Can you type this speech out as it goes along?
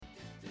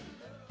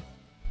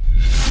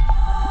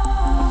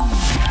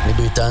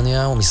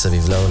מבריטניה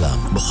ומסביב לעולם.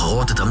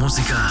 בוחרות את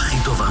המוזיקה הכי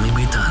טובה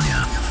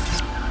מבריטניה.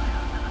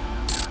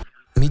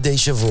 מדי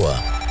שבוע.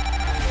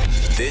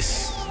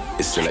 This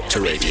is Selector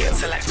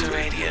Radio.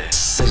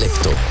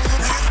 סלקטור.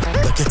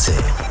 בקצה.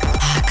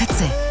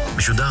 הקצה.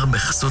 משודר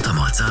בחסות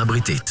המועצה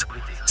הבריטית.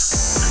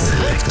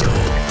 סלקטור.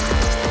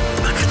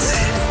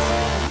 בקצה.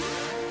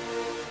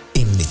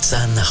 עם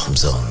ניצן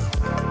נחומזון.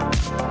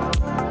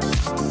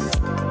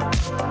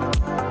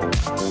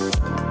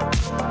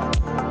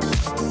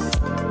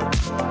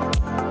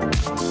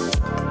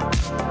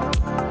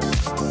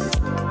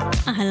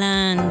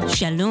 אהלן,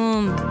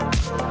 שלום.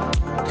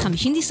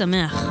 חמישינדי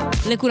שמח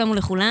לכולם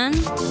ולכולן.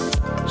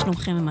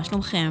 שלומכם ומה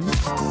שלומכם?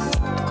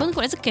 קודם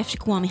כל, איזה כיף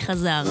שקוואמי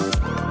חזר.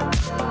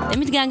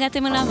 אתם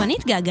התגעגעתם אליו, ואני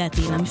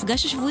התגעגעתי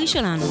למפגש השבועי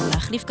שלנו,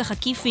 להחליף ככה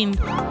כיפים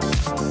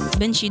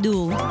בין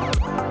שידור.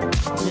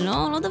 זה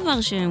לא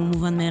דבר שהוא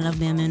מובן מאליו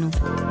בימינו.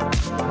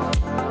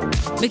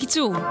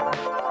 בקיצור,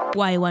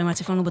 וואי מה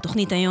צפ לנו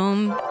בתוכנית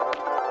היום.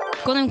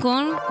 קודם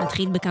כל,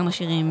 נתחיל בכמה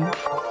שירים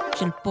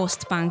של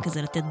פוסט פאנק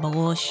כזה לתת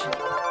בראש.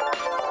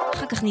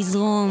 אחר כך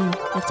נזרום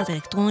לקצת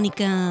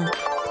אלקטרוניקה,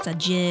 קצת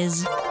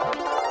ג'אז.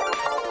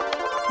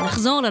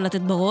 נחזור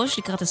ללתת בראש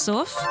לקראת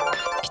הסוף.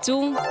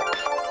 קיצור,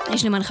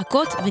 יש למה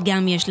לחכות,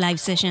 וגם יש לייב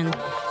סשן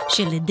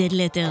של Dead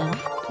Letter,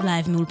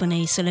 לייב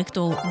מאולפני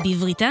סלקטור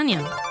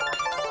בבריטניה.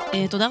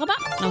 תודה רבה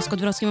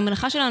לעוסקות ולעוסקים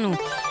במלאכה שלנו.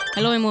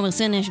 הלו עם עומר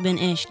סנש, בן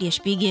אש, ליה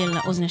שפיגל,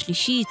 האוזן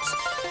השלישית,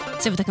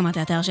 צוות הקמת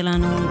האתר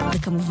שלנו,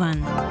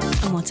 וכמובן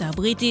המועצה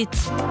הבריטית,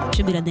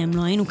 שבלעדיהם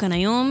לא היינו כאן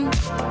היום.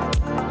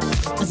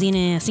 אז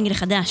הנה הסינגל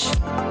החדש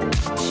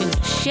של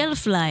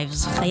Shelf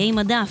Lives, חיי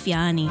מדף,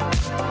 יעני.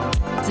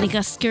 זה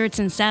נקרא Skirts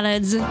and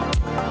Salads,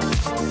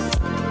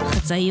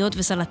 חצאיות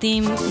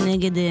וסלטים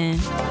נגד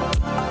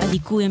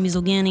הדיכוי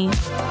המיזוגני.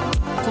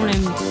 קוראים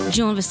להם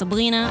ג'ון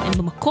וסברינה, הם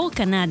במקור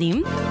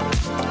קנדים,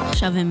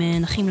 עכשיו הם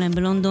נחים להם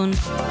בלונדון,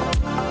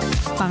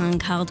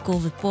 פאנק, הארדקור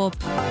ופופ.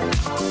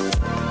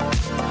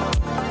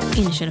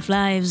 הנה Shelf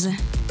Lives,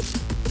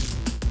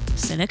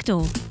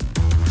 סלקטור,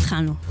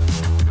 התחלנו.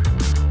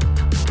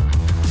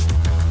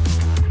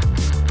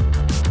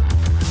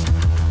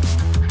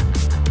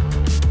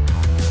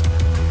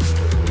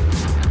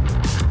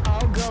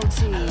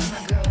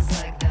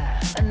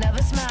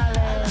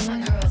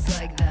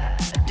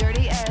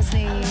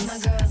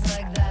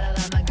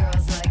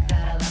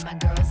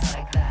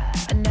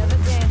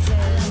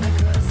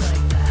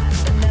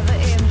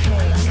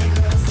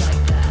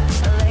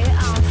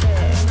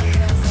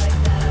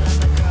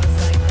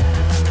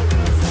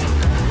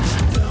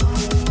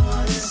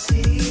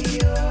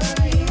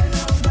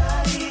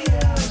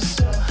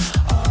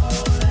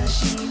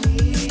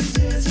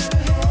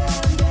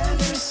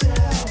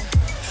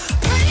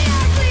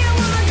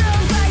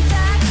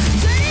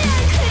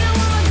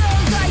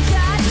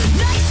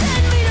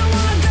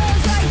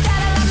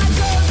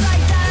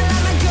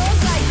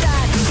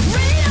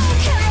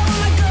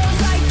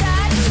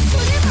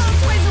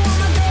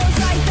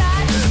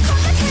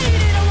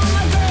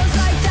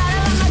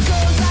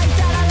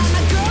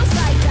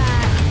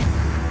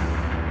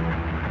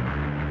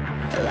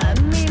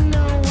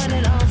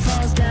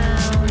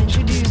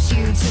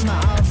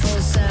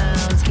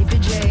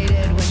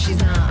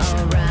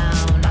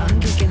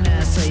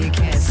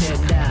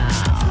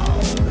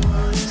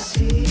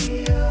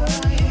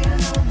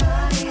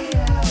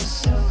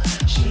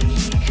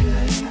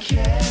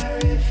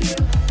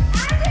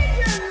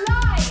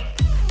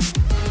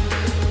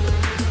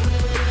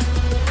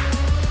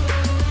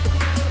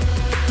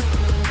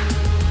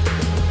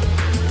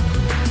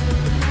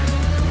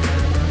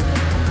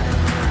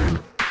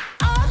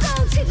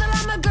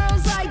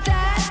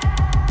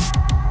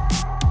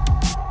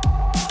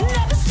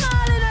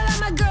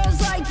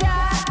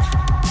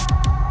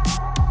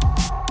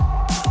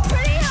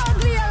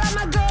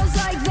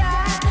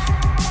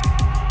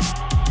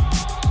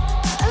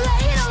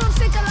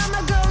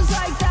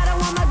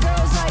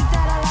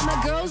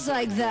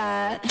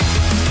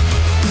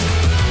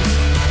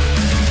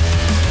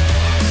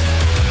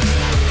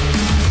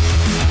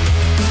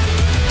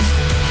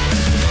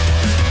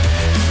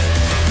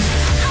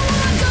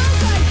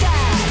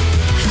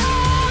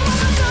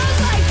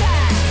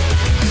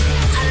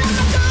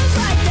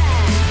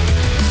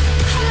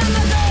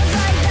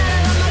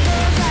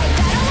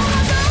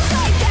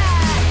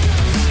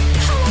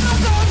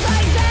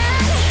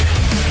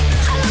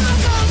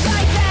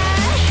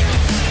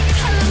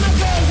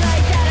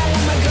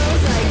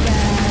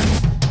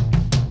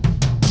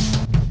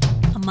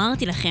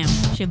 אמרתי לכם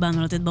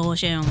שבאנו לתת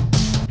בראש היום.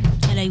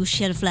 אלה היו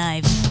Shelf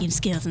Lives עם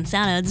Skirts and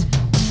Salads,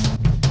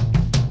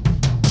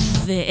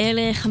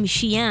 ואלה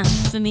חמישייה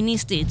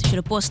פמיניסטית של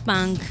הפוסט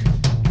פאנק.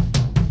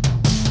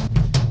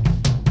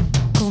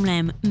 קוראים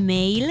להם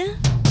מייל,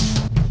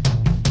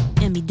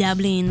 הם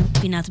מדבלין,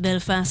 פינת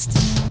בלפאסט.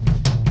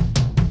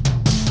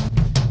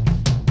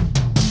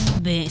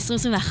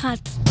 ב-2021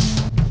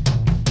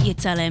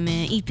 יצא להם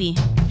EP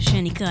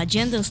שנקרא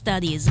Gender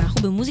Studies.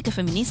 אנחנו במוזיקה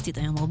פמיניסטית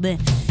היום הרבה,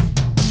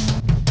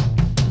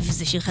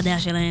 וזה שיר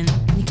חדש שלהן,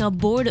 נקרא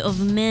Board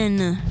of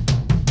Men.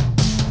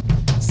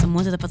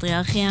 שמות את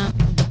הפטריארכיה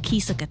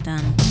הכיס הקטן.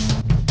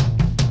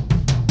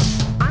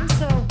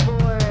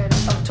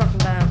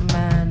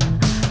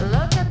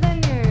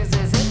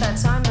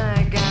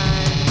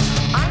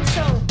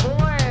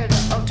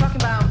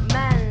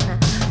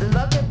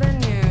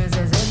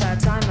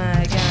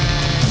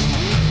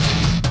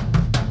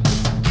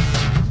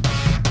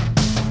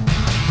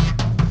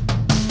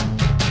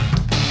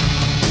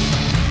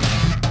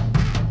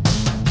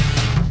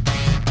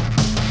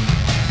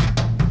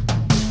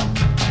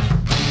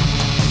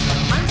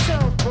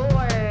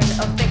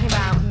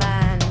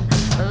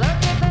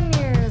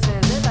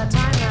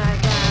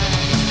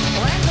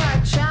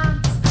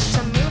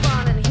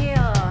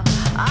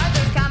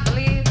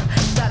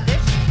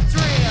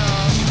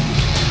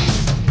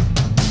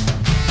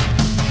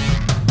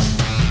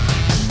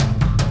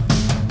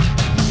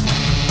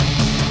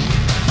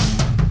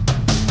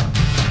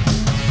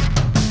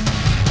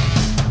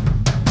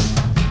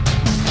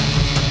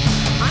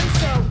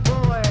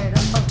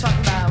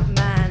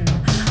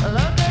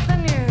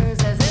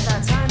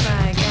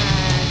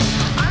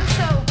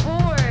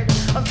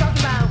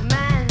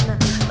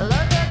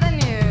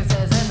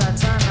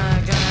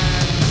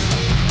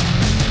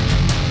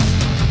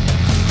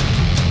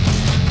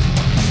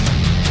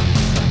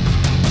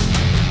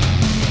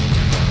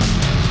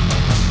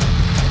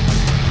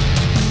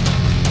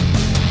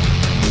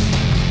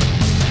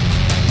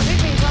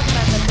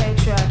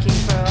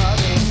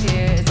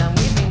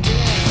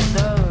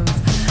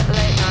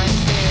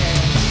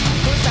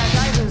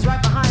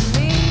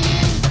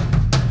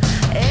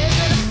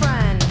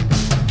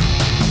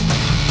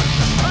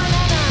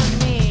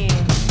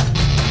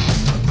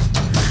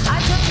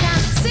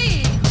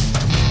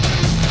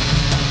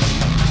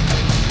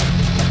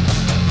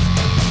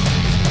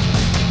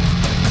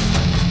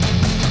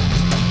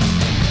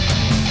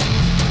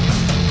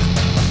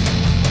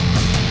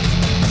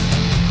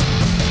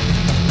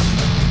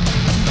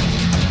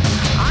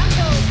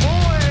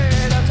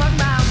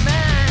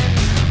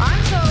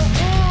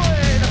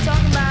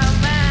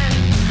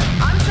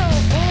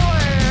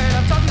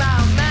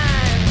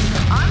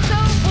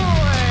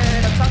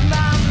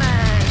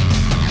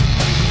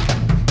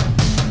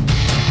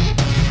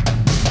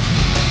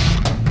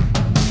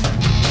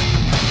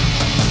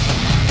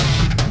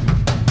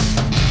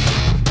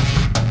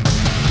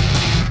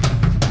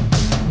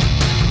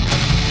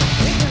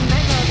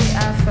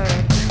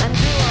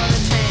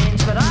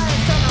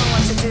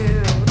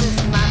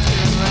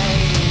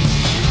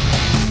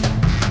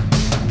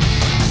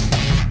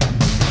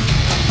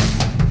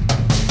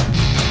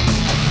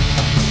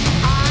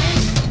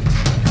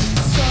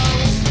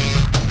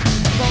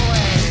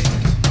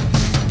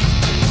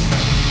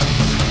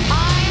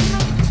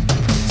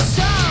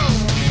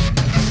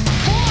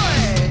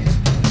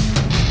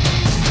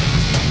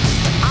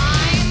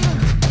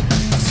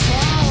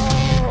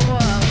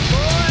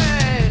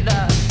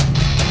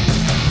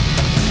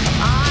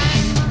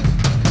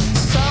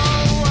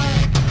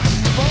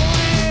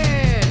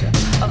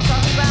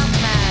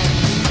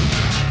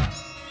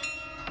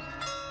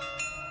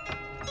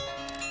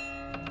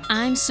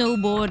 I'm so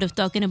bored of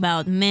talking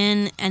about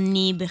men.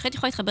 אני בהחלט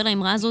יכולה להתחבר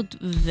לאמרה הזאת,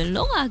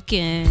 ולא רק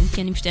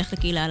כי אני משתייך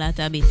לקהילה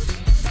הלהט"בית.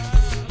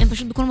 הם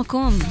פשוט בכל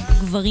מקום.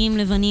 גברים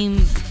לבנים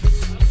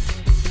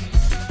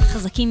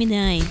חזקים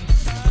מדי.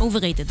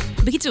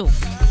 overrated. בקיצור,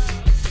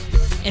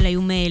 אלה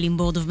היו מייל עם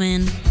bored of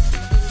men.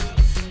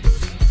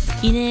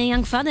 הנה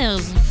Young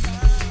Fathers,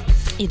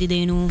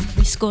 ידידינו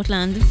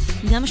מסקוטלנד.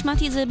 גם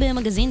השמעתי את זה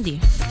במגזין די.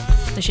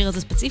 את השיר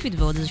הזה ספציפית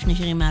ועוד איזה שני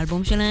שירים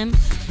מהאלבום שלהם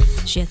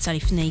שיצא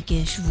לפני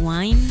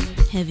כשבועיים,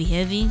 Heavy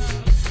Heavy.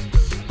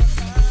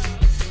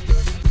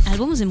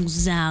 האלבום הזה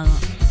מוזר,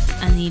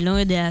 אני לא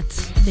יודעת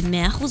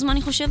ב100% מה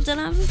אני חושבת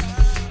עליו,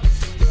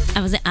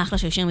 אבל זה אחלה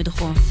של שיר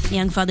מתוכו.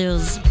 Young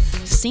Fathers,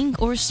 Sink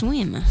or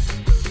Swim.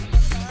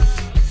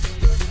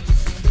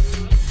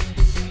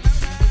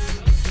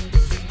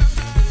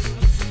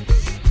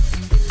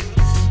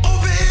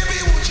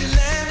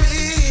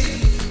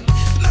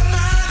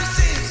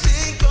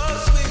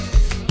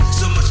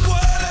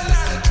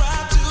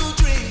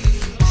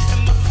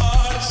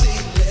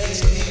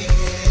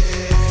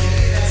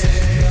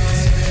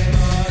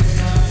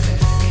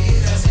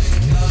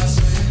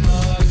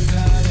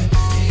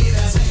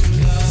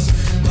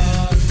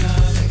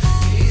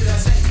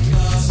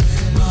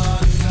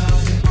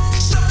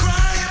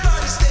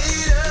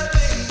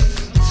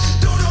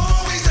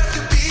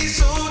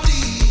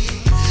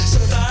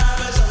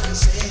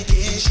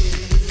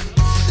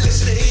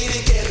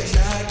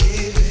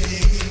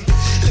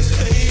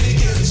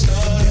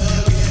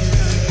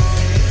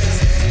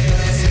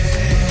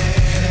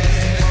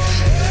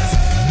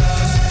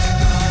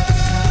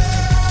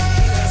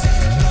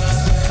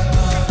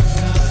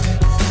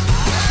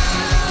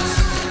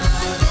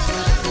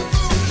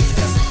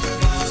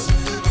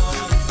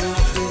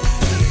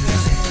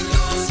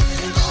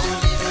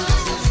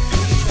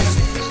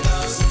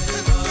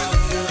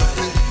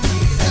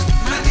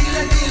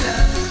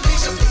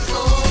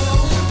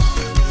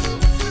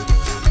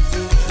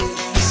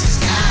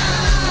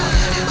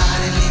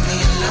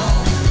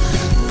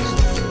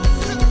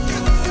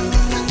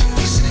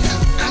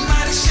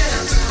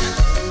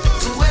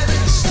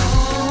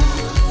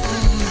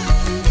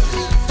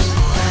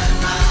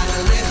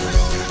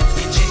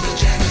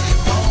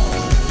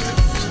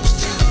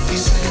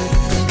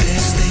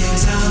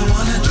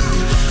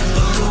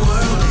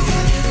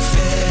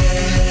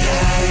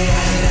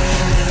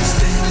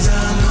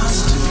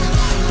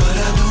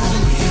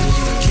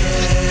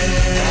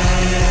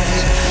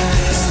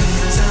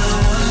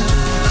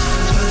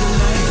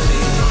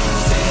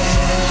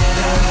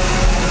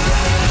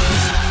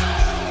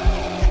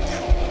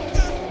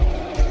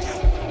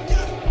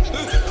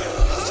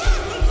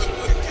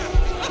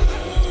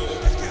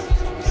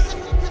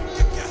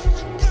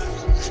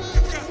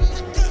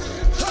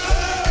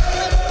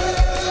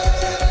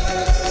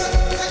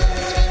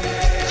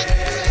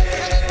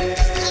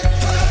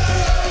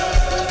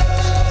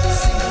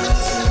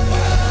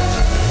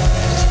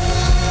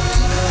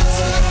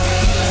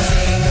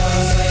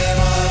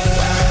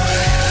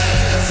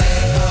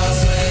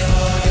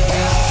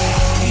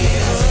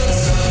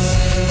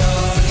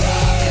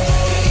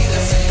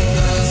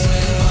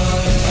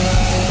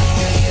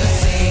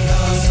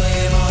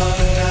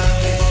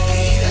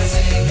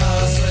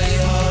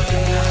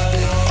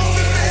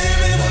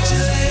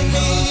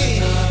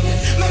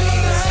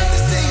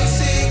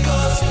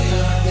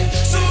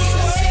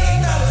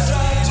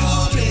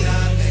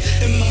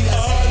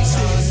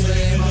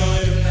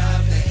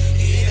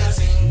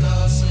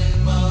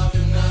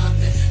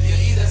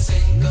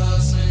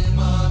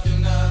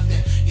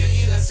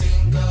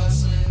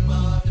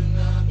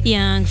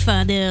 Young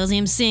Fathers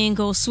עם Sink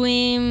or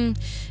Swim,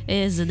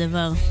 איזה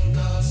דבר.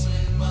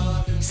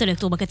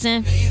 סלקטור בקצה.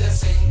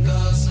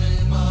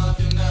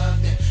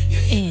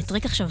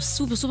 טרק עכשיו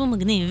סופר סופר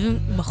מגניב,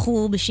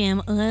 בחור בשם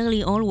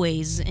Rarely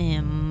Always,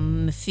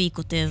 מפיק,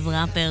 כותב,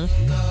 ראפר,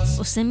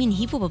 עושה מין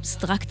היפ-הופ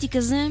אבסטרקטי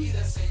כזה,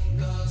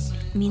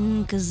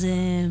 מין כזה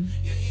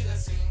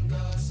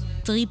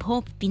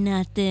טריפ-הופ,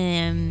 פינת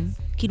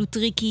כאילו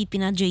טריקי,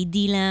 פינת ג'יי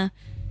דילה,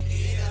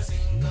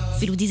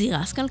 אפילו דיזי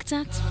רסקל קצת.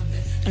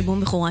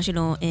 אלבום בכורה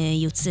שלו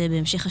יוצא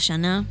בהמשך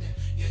השנה,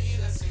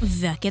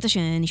 והקטע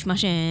שנשמע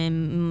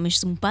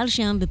שמסומפל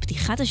שם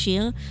בפתיחת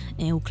השיר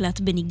הוקלט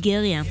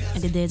בניגריה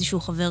על ידי איזשהו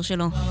חבר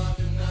שלו.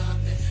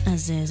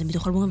 אז זה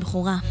מתוך אלבום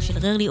הבכורה של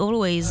Rarely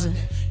Always,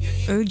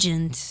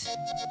 Urgent.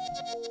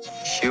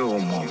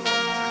 Humo,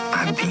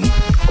 Abi,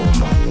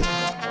 Homo.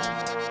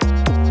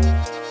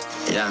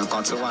 Yeah, I'm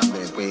going to one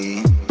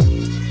baby.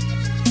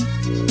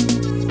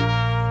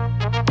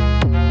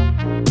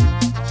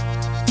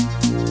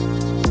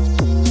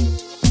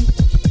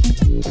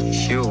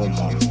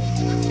 Humo,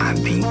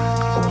 Abi,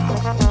 Homo.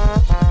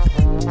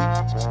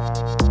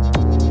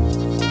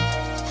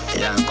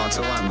 Yeah, I'm going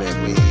to one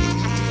baby.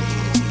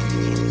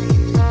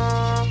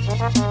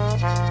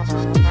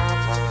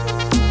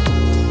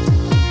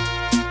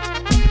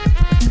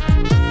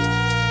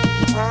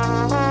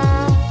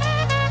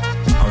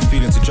 I'm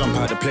feeling to jump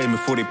out the plane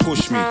before they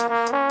push me.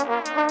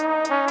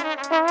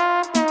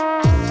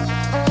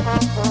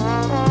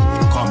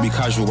 Can't be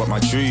casual about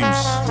my dreams.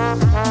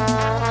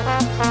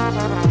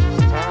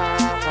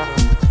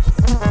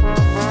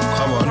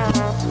 Come on.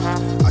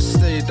 I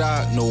stayed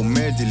out, no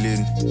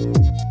meddling.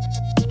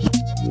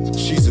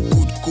 She's a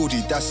good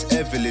goodie, that's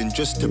Evelyn.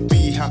 Just to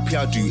be happy,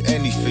 I'll do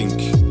anything.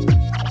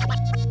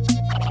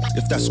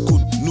 If that's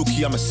good,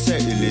 nookie, I'ma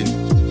settle in.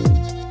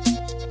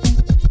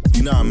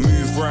 You know I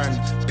move round,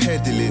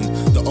 peddling.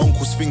 The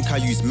uncles think I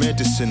use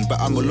medicine, but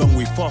I'm a long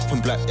way far from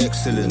black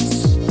excellence.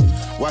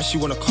 Why she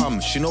wanna come?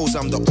 She knows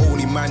I'm the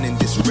only man in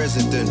this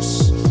residence.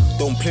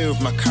 Don't play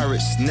with my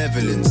carrots,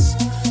 Netherlands.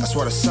 That's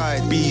why the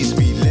side B's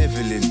be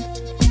leveling.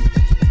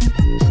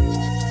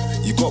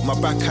 You got my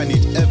back, I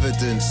need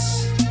evidence.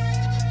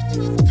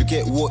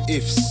 Forget what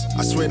ifs,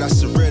 I swear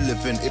that's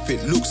irrelevant. If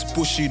it looks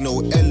bushy, no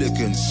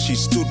elegance. She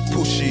stood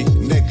pushy,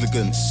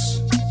 negligence.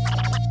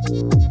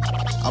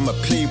 I'ma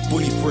play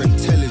bully for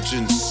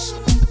intelligence.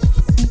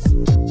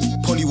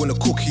 Polly want a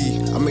cookie,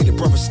 I made the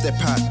brothers step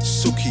out,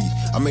 Suki.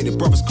 I made the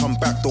brothers come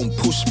back, don't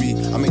push me.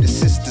 I made the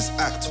sisters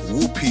act,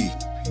 whoopee.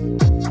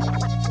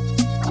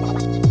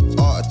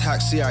 Art Attack,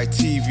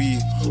 CITV,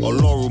 or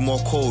Laurel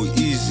Moko,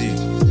 easy.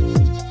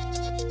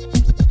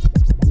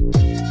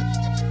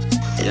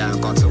 Yeah, I'm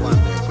going to one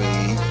baby.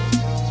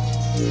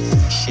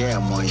 Share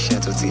more,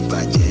 share to the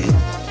budget.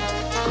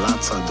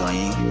 Lots of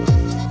doing.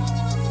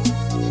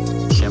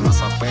 Share my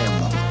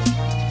supremo.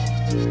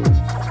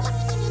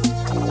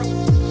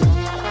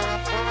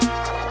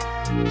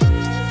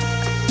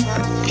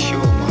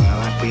 Show my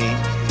happy.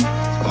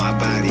 One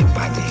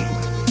body.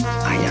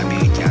 I am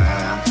your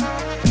jar.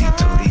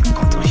 Nítorí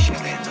nǹkan tó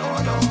ṣẹlẹ̀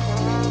lọ́wọ́lọ́wọ́.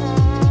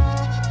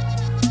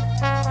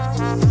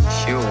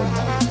 Show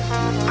more.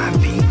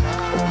 Happy.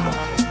 Homo.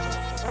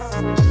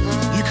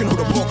 You can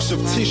hold a box of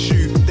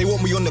tissue. They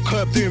want me on the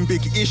curb doing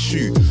big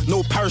issue. No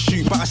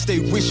parachute, but I stay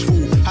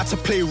wishful. Had to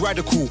play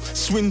radical,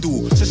 swindle,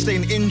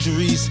 sustain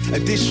injuries,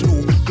 additional.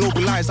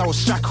 Globalized, I was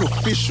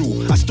sacrificial.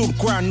 I stood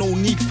ground, no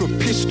need for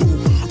pistol.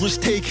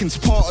 Risk taking's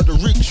part of the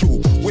ritual.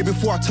 Way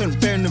before I turned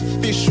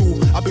beneficial.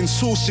 I've been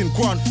sourcing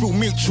Grant through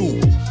Mitchell.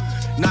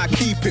 Now I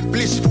keep it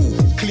blissful.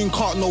 Clean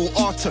cut, no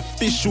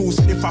artificials.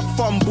 If I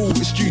fumble,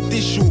 it's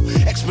judicial.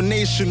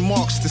 Explanation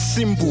marks the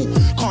symbol.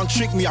 Can't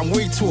trick me, I'm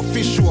way too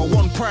official. I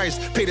won prize,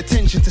 paid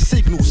attention to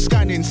signals.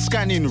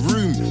 Scanning,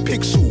 room,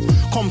 pixel.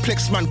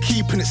 Complex man,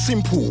 keeping it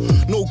simple.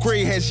 No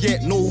grey hairs yet,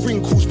 no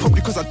wrinkles.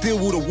 Probably cause I deal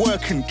with the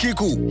work and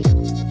giggle.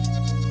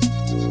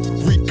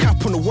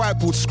 Recap on the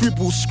whiteboard,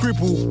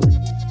 scribble.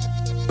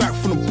 Back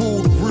from the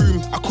boardroom,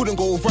 I couldn't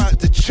go right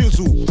the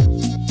chisel.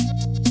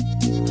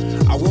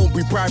 I won't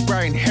be bribed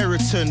by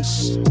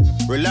inheritance.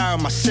 Rely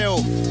on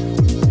myself.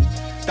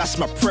 That's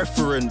my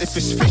preference. If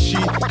it's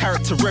fishy,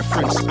 character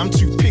reference. I'm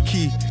too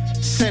picky.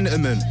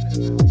 Sentiment.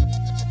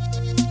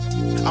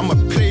 I'm a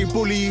play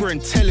bully for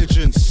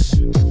intelligence.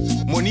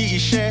 Money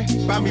share,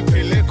 buy me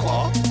pay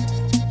liquor.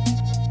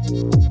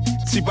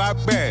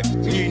 Tibabbe,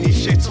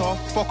 initiator,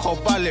 fuck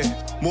up ballet.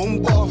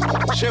 Mumbo,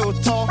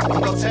 shelter,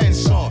 got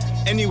tensor.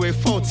 Anyway,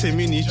 fault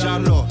mini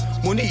jalo.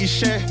 Money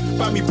share,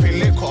 buy me pay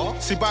liquor.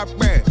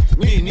 Tibabbe,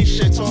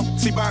 initiator,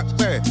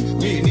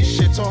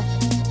 initiator.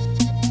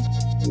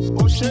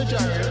 Oh, shit,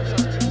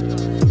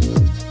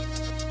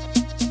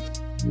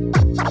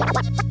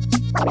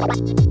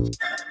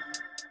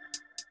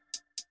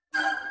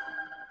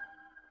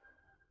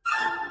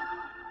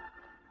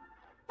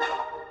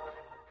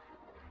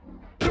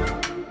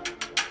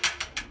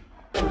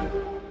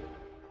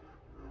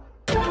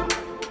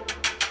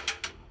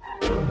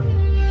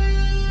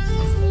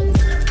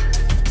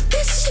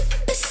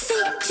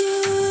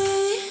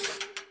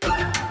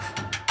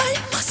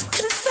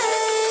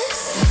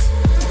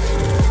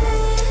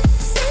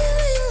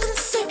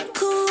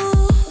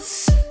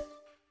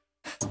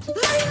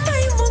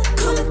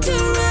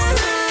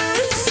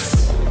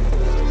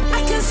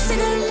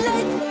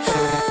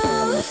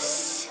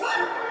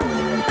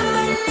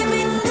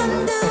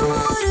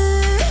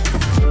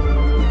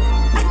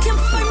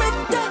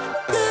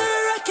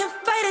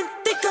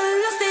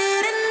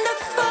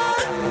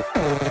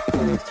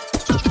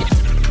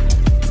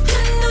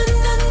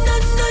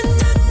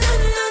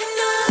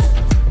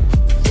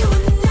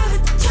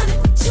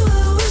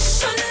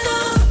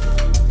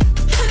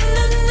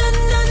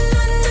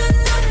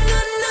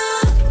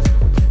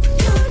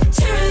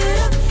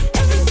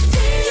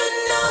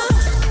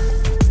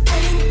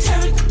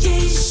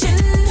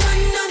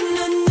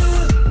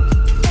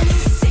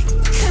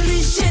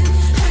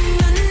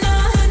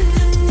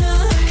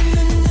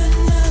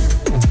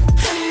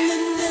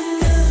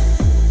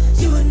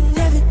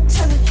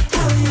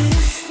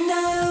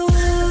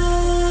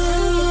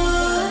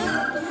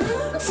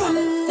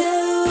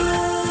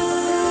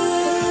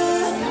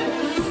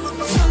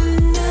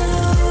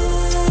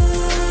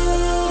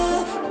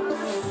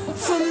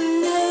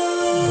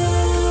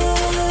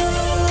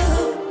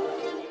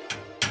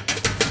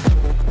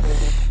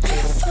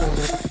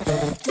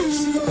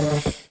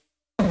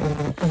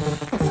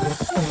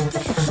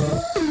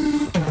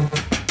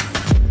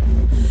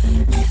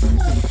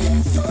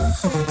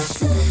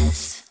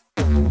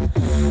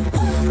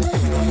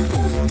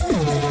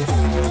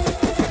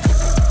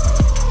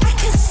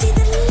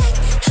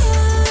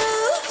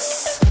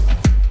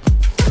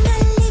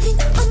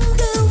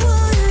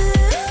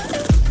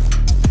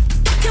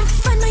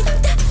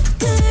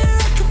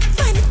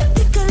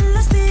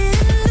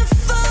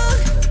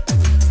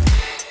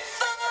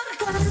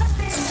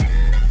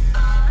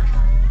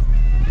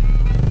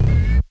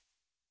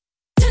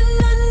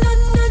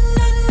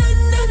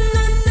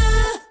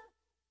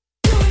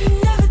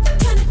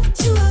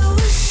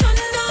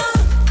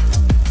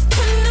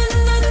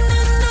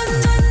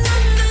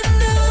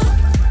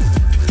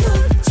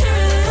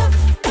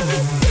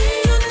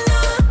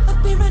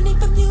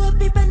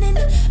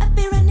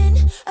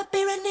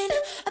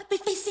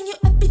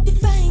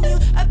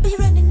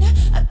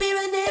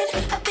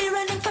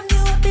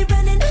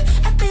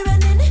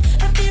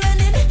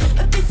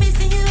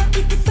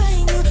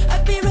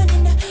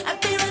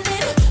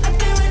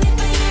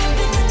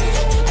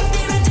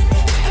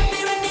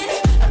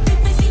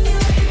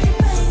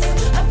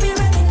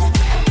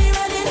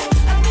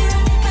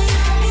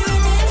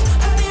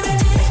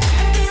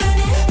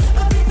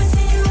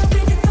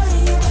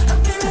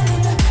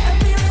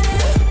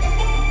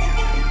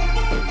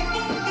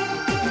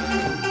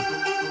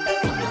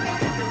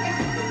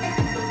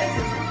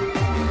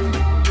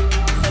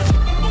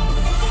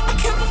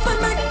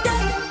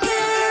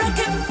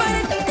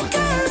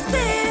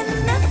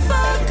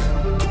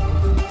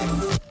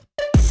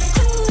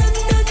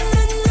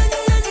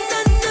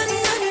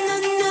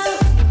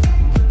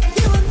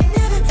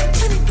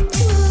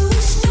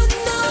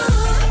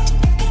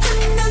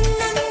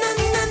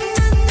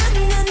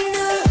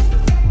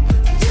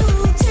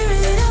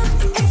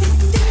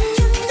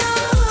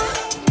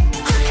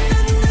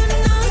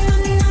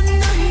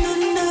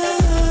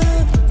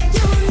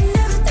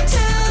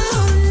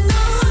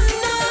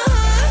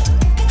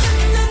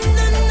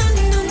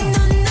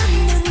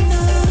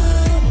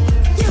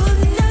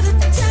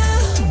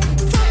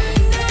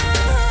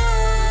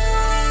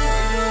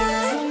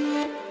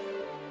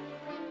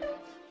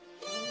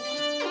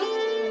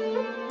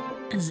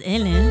 אז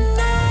אלה,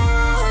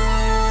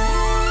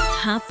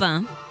 הפא,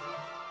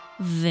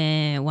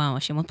 ווואו,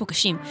 השמות פה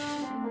קשים.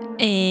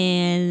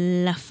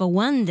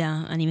 לפוונדה,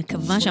 אני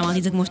מקווה שאמרתי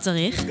את זה כמו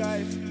שצריך.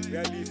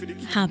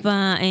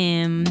 הפא,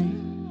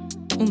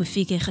 הוא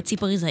מפיק חצי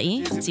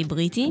פריזאי, חצי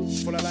בריטי.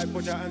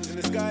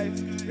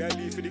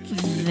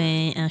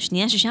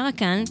 והשנייה ששרה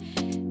כאן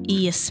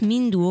היא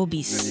יסמין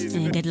דווביס.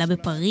 גדלה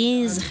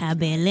בפריז, חיה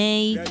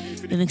ב-LA,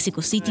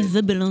 במקסיקו סיטי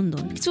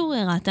ובלונדון. בקיצור,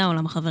 ראתה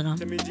עולם החברה.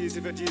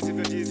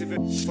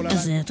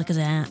 אז אתה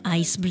כזה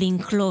אייס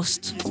בלינק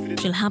לוסט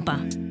של הפא.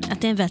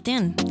 אתם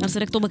ואתן, על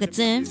סלקטור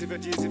בקצה,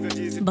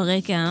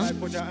 ברקע,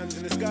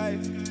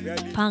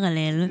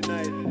 פרלל,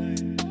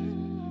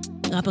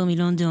 ראפר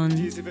מלונדון.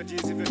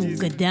 הוא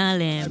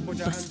גדל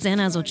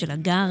בסצנה הזאת של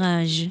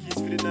הגאראז'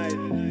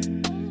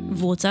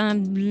 והוא רוצה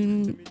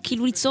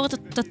כאילו ליצור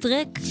את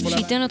הטרק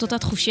שייתן לו את אותה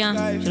תחושה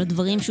של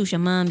הדברים שהוא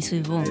שמע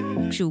מסביבו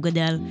כשהוא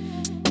גדל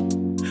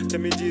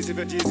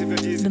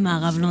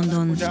במערב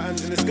לונדון.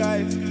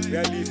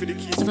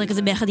 הטרק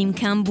הזה ביחד עם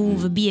קמבו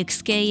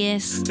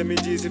ו-BXKS,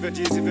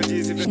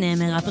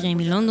 שניהם ראפרים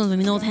מלונדון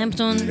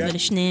ומנורת'המפטון,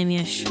 ולשניהם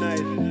יש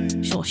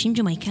שורשים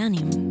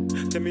ג'מייקנים.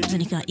 זה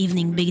נקרא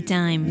Evening Big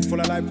Time,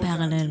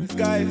 פרלל.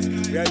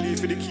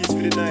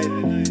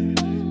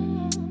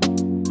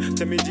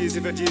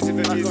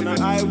 Back on the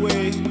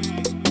highway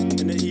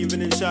in the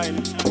evening shine.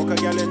 Walk a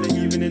gal in the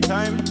evening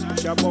time.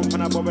 She a bump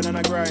and a bubble and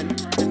a grind.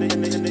 In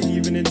the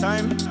evening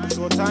time.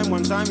 Short time,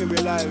 one time we be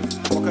live.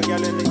 Walk a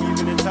gal in the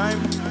evening time.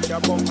 She a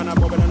bump and a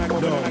bubble and a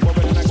bubble and a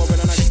bubble and a bubble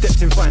and a. She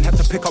stepped in fine, had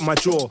to pick up my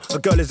jaw. A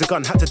girl is a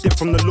gun, had to dip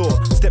from the law.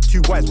 Step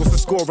too wise, what's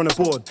the score on the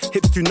board?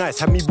 Hips too nice,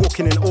 had me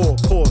walking in awe.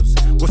 Pause.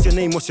 What's your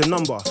name? What's your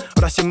number? Oh,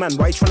 that's your man.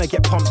 Why you trying to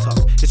get pumped up?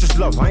 It's just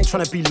love. I ain't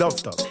trying to be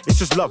loved up. It's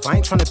just love. I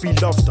ain't trying to be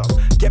loved up.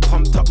 Get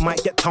pumped up,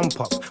 might get thump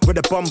up. With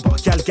a bumper,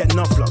 gal get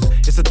enough love.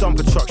 It's a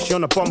dumper truck, she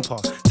on a bumper.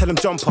 Tell them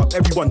jump up,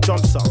 everyone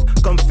jumps up.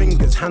 Gun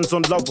fingers, hands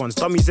on loved ones,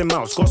 dummies in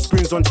mouths, got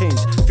spoons on change.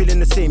 Feeling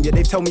the same, yeah,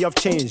 they tell me I've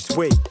changed.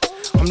 Wait,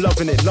 I'm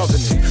loving it, loving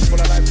it.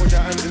 Full of life, put your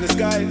hands in the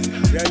sky.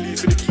 Yeah, I leave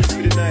for the keys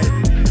for the night.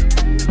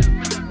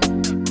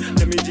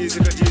 Let me G's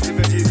if it, G's if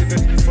it, G's if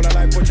it. Full of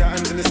life, put your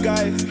hands in the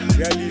sky.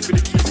 Yeah, I leave for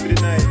the keys for the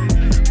night.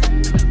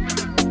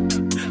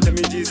 Let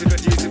me G's if it,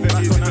 G's if it,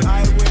 G's if it. Back on the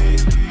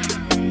highway,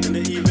 in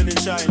the evening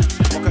shine.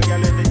 Walk a gal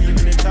in the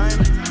evening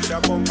time. She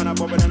a bump and a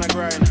bubble and a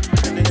grind.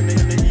 In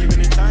the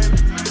evening time.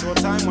 Short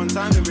time, one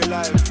time in real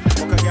life.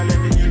 Walk a gal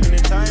in the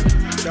evening time.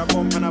 She a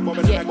bump and a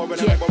bubble and a bubble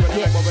and a bubble and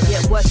a bubble.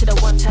 Yeah, word to the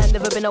one time,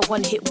 never been a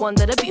one-hit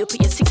wonder. The beat will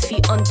put you 6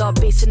 feet under.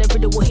 Bass in the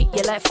rhythm will hit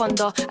you like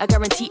thunder. I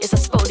guarantee it's a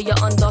spell that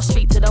you're under.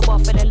 Straight to the bar,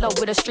 fell in love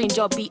with a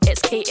stranger.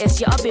 BXKS,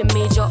 yeah, I've been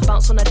major.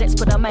 Bounce on the decks,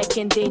 put the mic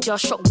in danger.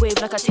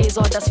 Shockwave like a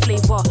taser, that's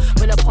flavour.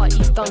 When the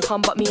party's done,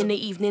 come back me in the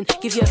evening.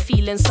 Give you a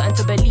feeling, something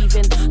to believe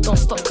in. Don't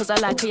stop, cause I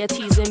like how you're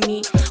teasing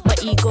me. My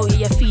ego,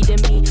 yeah, you're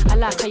feeding me. I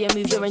like how you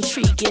move, you're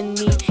intriguing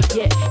me.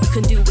 Yeah, you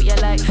can do what you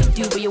like,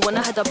 do what you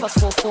wanna. Had a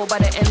 +44 by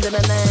the end of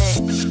the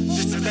night.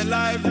 This is the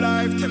life,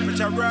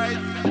 temperature right.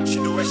 She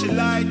know what she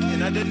like, in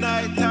the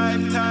night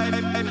time.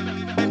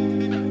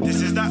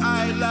 This is the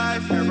high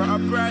life, era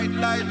of bright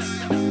lights.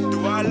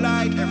 Do what I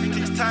like,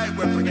 everything's tight,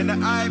 we're bringing the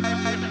eye.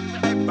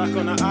 Back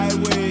on the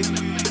highway,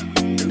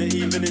 in the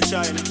evening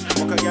shine.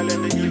 Walk a gal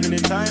in the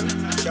evening time.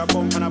 She a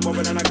bump and a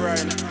bubble and a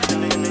grind. In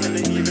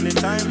the evening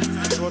time.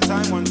 Short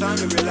time, one time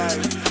in real life.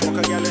 Walk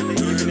a gal in the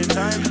evening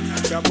time.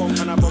 She a bump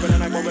and a bubble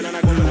and a bubble and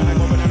a bubble and a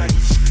bubble and a.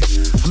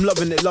 I'm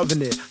loving it,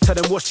 loving it. Tell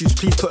them what shoes,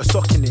 please put a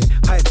sock in it.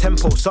 Higher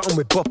tempo, something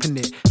with bopping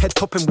it. Head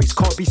popping waist,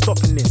 can't be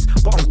stopping this.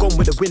 But I'm gone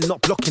with the wind,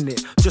 not blocking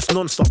it. Just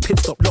non-stop, pit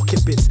stop, locking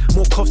bits.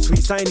 More cough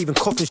sweets, I ain't even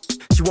coughing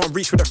She won't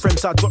reach with her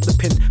friends, so I drop the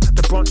pin. At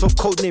the branch of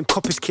code name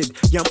Copper's Kid.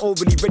 Yeah, I'm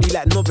overly ready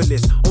like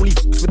novelist. Only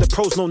f***s with the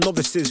pros, no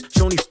novices.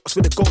 She only f***s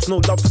with the goals, no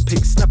love for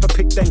pigs. Snap a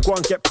pic, then go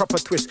and get proper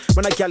twist.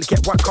 When I gal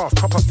get whack off,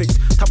 proper fix.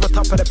 Top of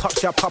the pop,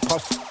 shall pop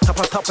off. Top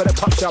of the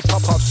pop, shall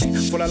pop off.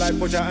 Full of life,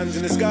 put your hands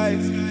in the sky.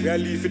 We are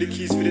leave for the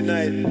keys for the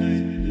night.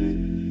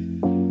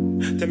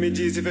 Tell me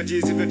G's if it,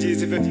 G's if it,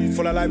 G's if it.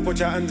 Full of life, put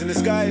your hands in the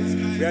sky.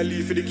 We are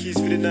leave for the keys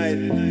for the night.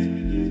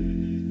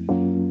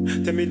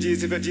 Tell me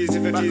G's if it, G's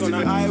if it, G's if it. Back on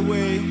the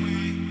highway,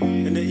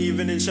 in the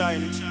evening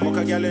shine. Walk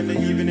a gal in the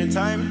evening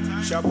time.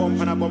 She a bump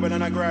and a bubble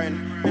and a grind.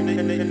 In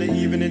the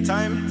evening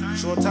time.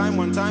 Short time,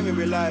 one time in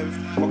real life.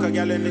 Walk a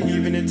gal in the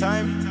evening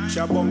time. She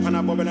a bump and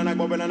a bubble and a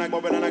bubble and a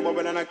bubble and a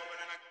bubble and a.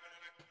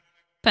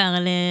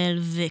 פרלל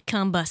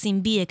וקמבס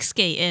עם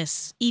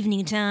BXKS,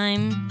 Evening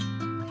Time.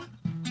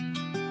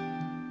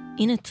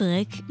 הנה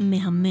טרק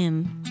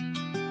מהמם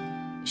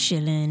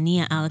של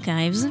ניה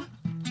ארכייבס,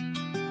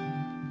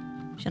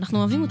 שאנחנו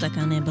אוהבים אותה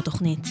כאן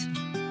בתוכנית.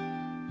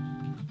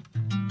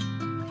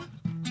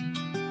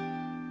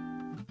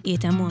 היא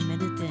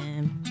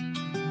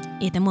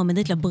הייתה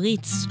מועמדת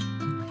לבריץ,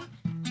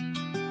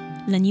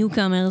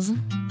 לניוקאמרס.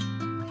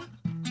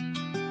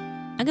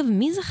 אגב,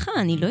 מי זכה?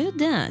 אני לא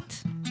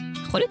יודעת.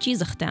 יכול להיות שהיא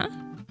זכתה?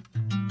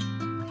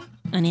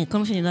 כל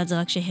מה שאני יודעת זה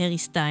רק שהרי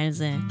סטייל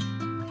זה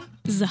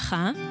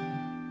זכה.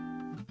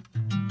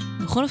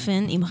 בכל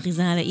אופן, היא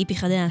מכריזה על האיפי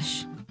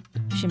חדש,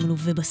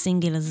 שמלווה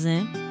בסינגל הזה,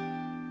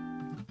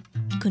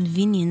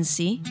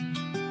 Conveniency.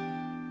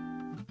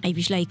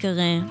 האיפי שלה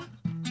יקרא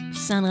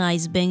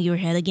Sunrise Bang Your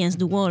Head Against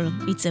the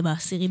Wall, יצא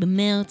ב10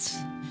 במרץ.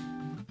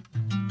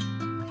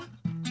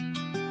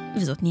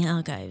 וזאת ניה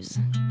ארכייבס.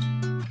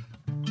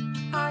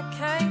 I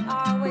can't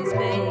always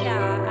be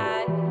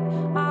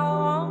I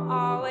won't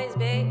always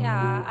be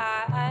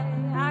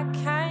I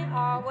can't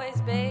always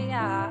be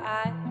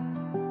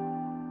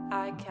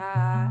I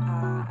can't,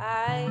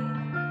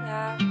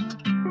 yeah.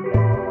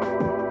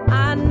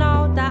 I know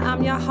that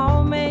I'm your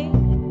homie.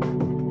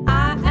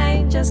 I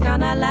ain't just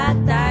gonna let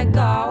that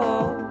go.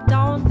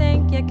 Don't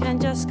think you can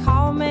just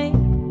call me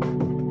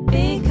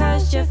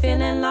because you're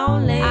feeling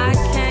lonely. I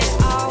can't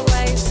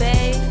always be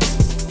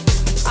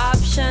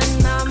option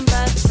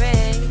number 3.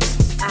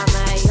 I'm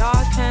at your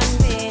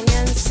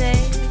convenience.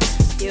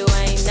 You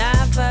ain't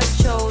never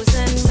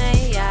chosen me.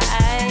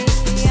 I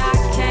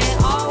can't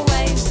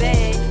always be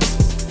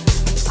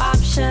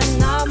option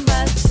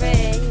number 3.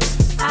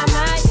 I'm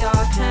at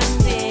your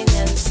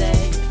convenience.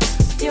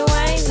 You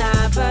ain't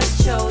never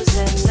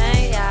chosen me.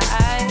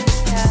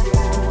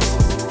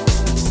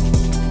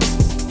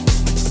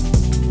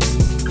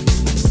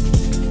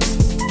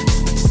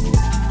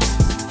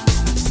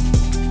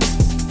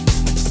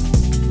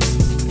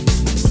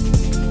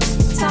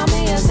 Tell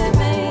me, is it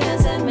me?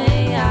 Is it me?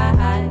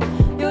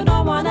 You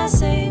don't wanna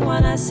see,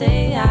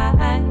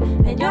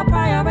 and your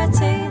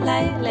priority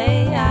lately.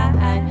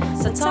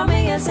 So tell me,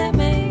 is it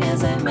me?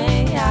 Is it me?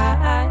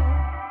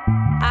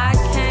 I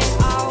can't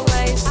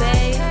always be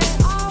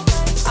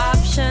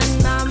option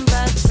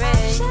number 3.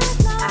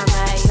 I'm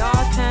at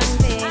your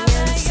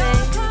convenience.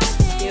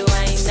 You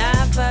ain't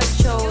never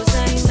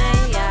chosen me.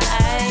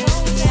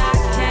 I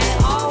can't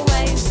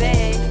always be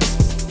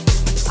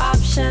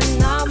option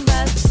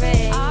number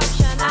 3.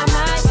 I'm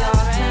at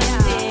your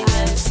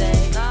convenience.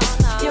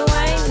 You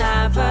ain't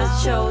never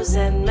chosen.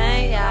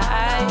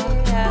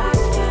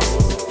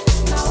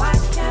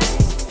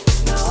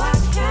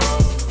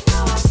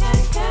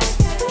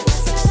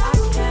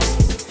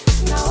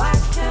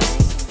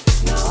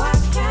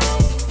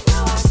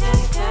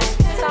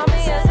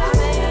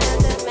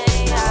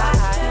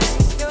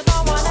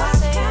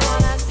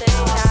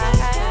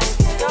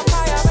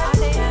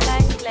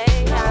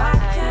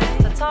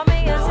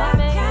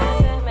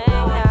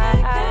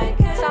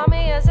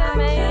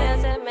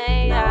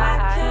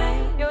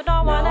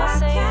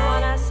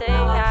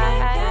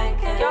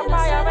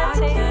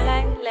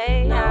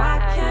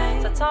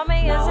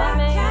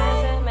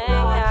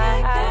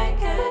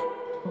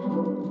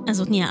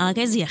 nia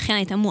ארקייבס, היא אכן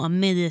הייתה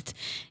מועמדת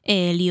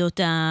להיות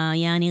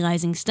היאני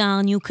רייזינג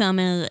סטאר,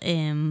 ניוקאמר,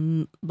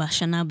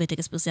 בשנה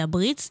בטקס פרסי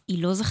הבריטס.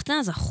 היא לא זכתה,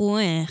 זכו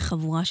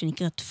חבורה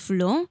שנקראת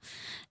פלו,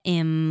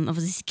 אבל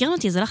זה סיקרן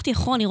אותי, אז הלכתי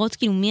אחורה לראות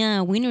כאילו מי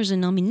ה-winners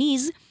and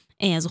nominees.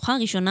 הזוכה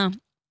הראשונה,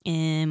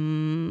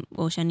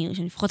 או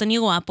שלפחות אני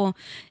רואה פה,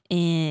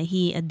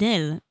 היא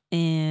אדל,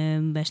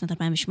 בשנת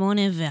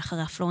 2008,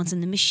 ואחריה פלורנס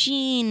אנד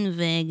המשין,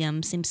 וגם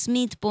סם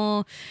סמית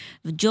פה,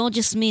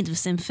 וג'ורג'ה סמית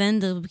וסם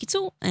פנדר,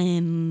 ובקיצור,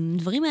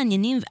 דברים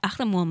מעניינים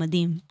ואחלה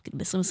מועמדים.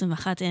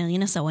 ב-2021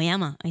 רינה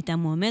סוויאמה הייתה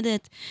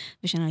מועמדת,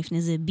 ושנה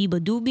לפני זה ביבה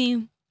דובי,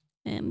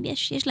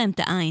 יש להם את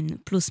העין,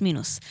 פלוס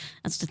מינוס.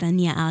 אז זאת הייתה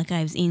nia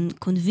ארקייבס in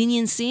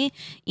Conveniency,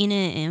 הנה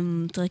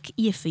טרק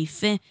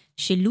יפהפה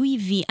של לואי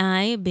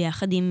וי.איי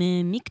ביחד עם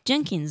מיק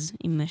ג'נקינס,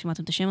 אם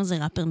שמעתם את השם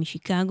הזה, ראפר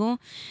משיקגו,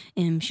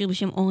 שיר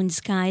בשם Orange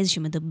Skies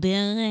שמדבר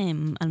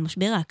על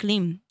משבר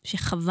האקלים,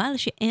 שחבל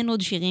שאין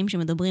עוד שירים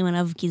שמדברים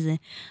עליו, כי זה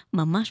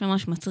ממש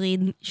ממש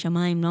מטריד,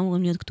 שמיים לא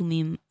אמורים להיות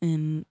כתומים,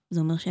 זה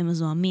אומר שהם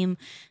מזוהמים,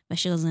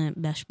 והשיר הזה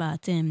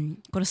בהשפעת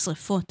כל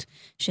השריפות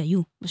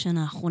שהיו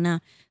בשנה האחרונה.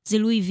 זה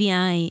לואי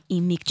וי.איי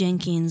עם מיק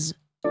ג'נקינס,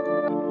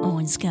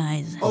 Orange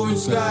Skies.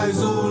 Orange skies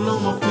all on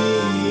my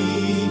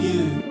feet,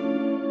 yeah.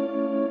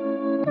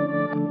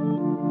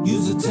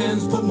 Use the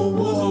tents, put my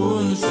water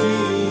on the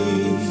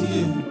streets,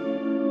 yeah.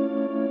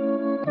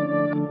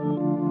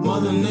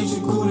 Mother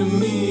Nature calling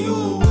me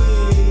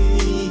away,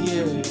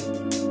 yeah.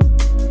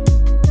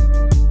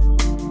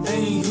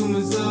 Ain't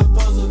humans a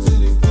puzzle to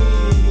these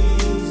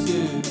things,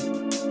 yeah.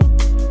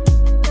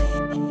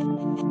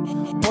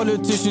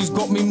 Politicians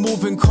got me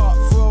moving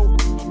cutthroat,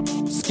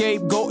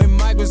 scapegoating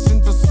migrants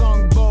into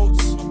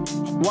songboats.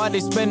 Why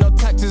they spend our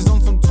taxes on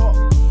some top,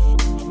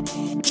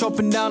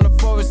 chopping down the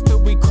forest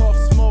till we cough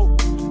smoke.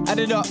 Add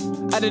it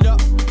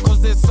up, cause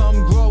there's some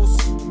gross.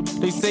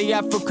 They say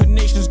African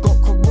nations got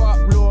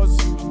corrupt laws.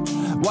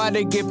 Why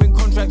they giving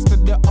contracts to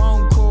their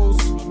uncles?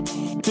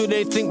 Do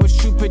they think we're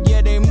stupid?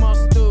 Yeah, they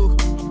must do.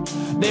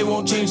 They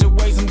won't change their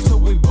ways until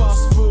we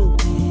bust through.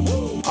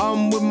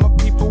 I'm with my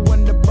people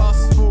when the bus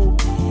full.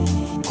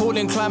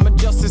 Calling climate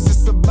justice,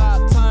 it's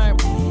about time.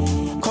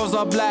 Cause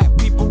our black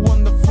people on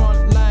the front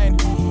line.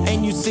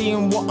 Ain't you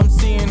seeing what I'm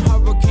seeing?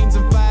 Hurricanes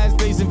and fires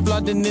blazing,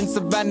 flooding in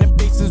savannah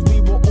basins. We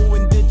were all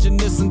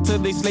indigenous until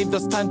they slaved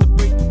us. Time to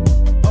break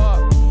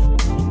up.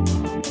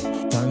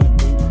 Time to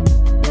break up.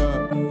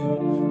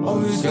 All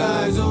these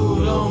guys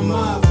all on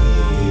my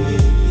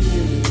feet.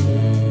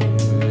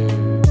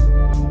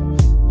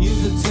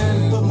 Use the tent,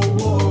 put my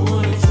water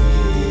on the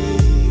tree.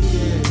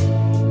 Yeah.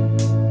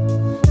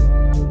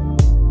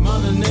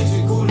 Mother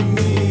Nature calling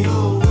me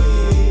away.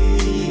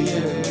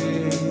 Yeah.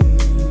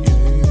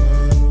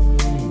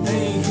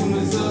 Ain't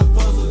humans a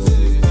puzzle to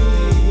these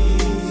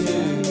things.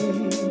 Yeah.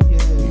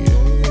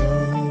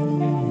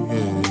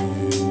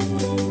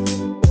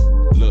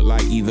 Look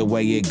like either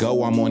way it go,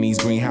 I'm on these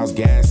greenhouse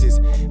gases.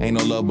 Ain't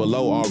no love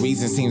below, all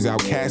reason seems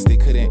outcasted.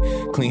 Couldn't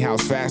clean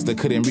house faster,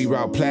 couldn't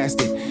reroute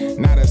plastic.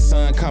 Not a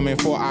sun coming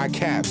for our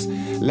caps.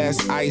 Less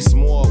ice,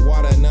 more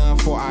water, none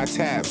for our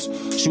taps.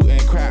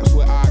 Shooting craps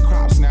with our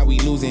crops, now we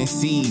losing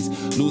seeds,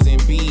 losing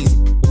bees.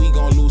 We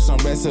gon' lose some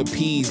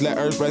recipes. Let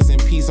earth rest in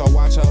peace, or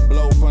watch her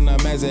blow from the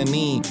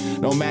mezzanine.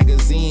 No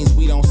magazines,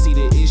 we don't see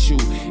the issue.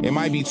 It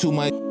might be too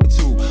much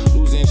too.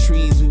 Losing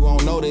trees, we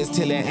won't notice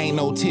till it ain't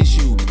no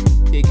tissue.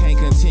 It can't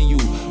continue,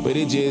 but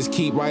it just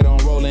keep right on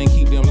rolling.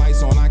 Keep them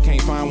lights on, I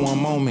can't find one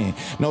moment.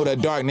 Know the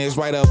darkness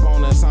right up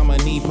on us, I'ma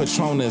need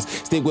Patronus.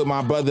 Stick with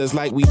my brothers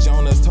like we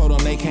Jonas. Told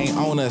them they can't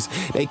own us,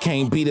 they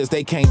can't beat us,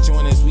 they can't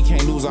join us. We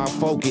can't lose our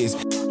focus.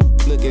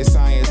 Look at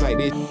science like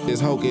this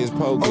is hocus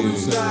pocus. All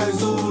these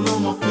guys all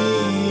on my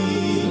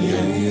feet,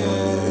 yeah,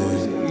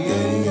 yeah,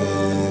 yeah,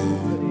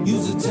 yeah.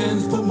 Use the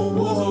tents, put my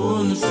water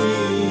on the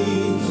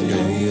streets,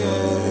 yeah,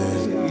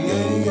 yeah,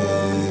 yeah,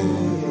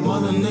 yeah.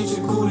 Mother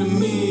Nature calling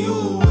me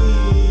away,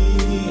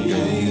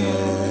 yeah,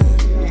 yeah,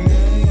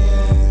 yeah,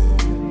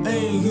 yeah.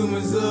 Ain't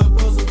humans a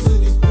puzzle to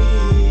these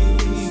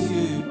things,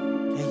 yeah.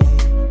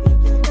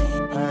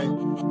 Hey,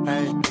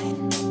 hey.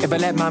 If I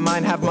let my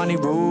mind have money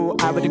rule,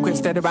 I would have quit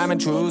instead of rhyming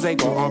truths. They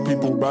got our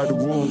people by the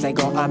rules. They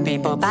got our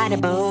people by the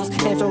rules.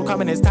 They're still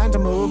coming, it's time to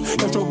move.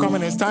 They're still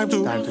coming, it's time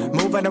to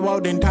move in the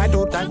world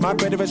entitled. My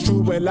brother is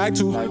true, we're lied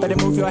to. Better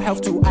move your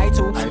health to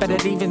idle. Better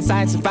leave in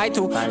science is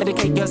vital.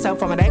 Educate yourself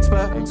from an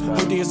expert.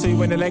 Who do you see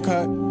when the leg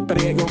hurt? But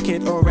it ain't your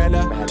kid or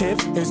relative.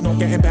 It's not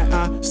getting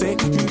better.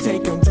 Sick, you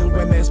take them to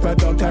an expert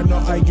doctor,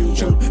 not a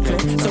YouTube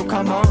clip. So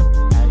come on.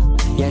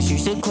 Yes, you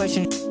should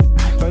question,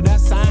 but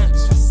that's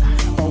science.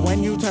 But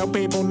when you tell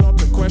people not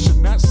to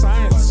question, that's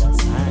science.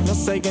 Not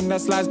saying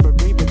that's lies,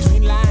 but read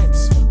between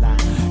lines.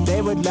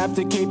 They would love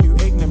to keep you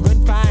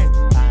ignorant, fine.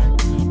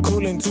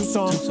 Cooling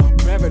Tucson,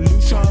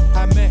 revolution.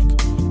 I make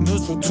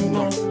news for too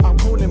long. I'm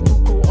calling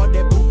Buku or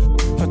the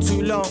book for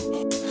too long.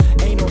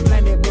 Ain't no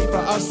planet B for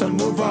us to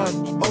move on.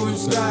 Orange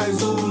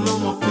skies all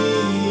on my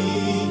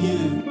feet,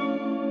 yeah.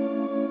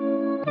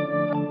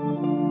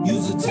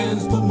 Use the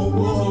tents, put my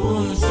water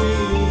on the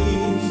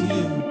streets,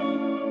 yeah.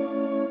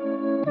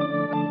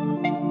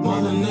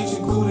 Mother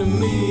Nature calling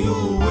me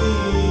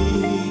away.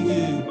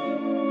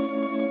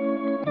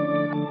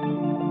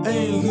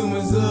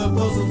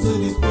 to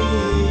this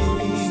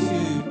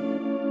beat.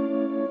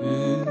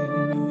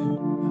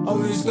 Yeah. All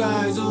these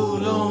guys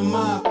all on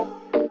my.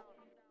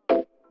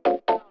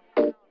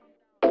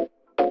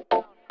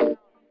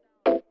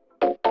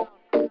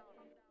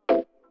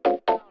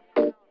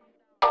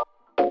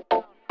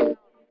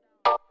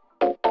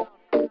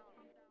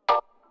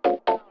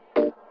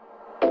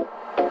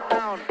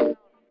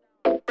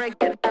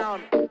 Break it down,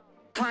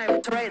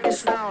 time to write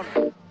this down.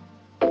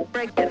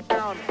 Break it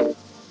down,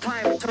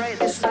 time to write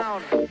this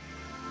down.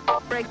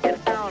 Break it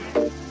down,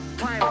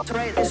 time to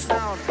write this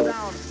down.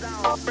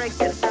 Break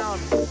it down,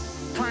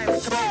 time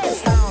to write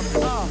this down.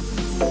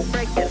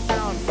 Break it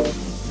down,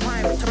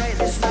 time to write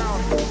this down.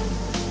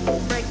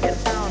 Break it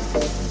down,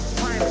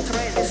 time to write this down. Break it down, time to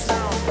write this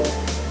down.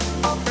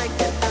 Break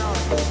it down,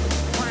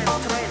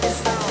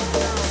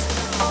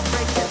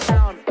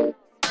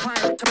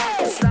 time to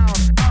write this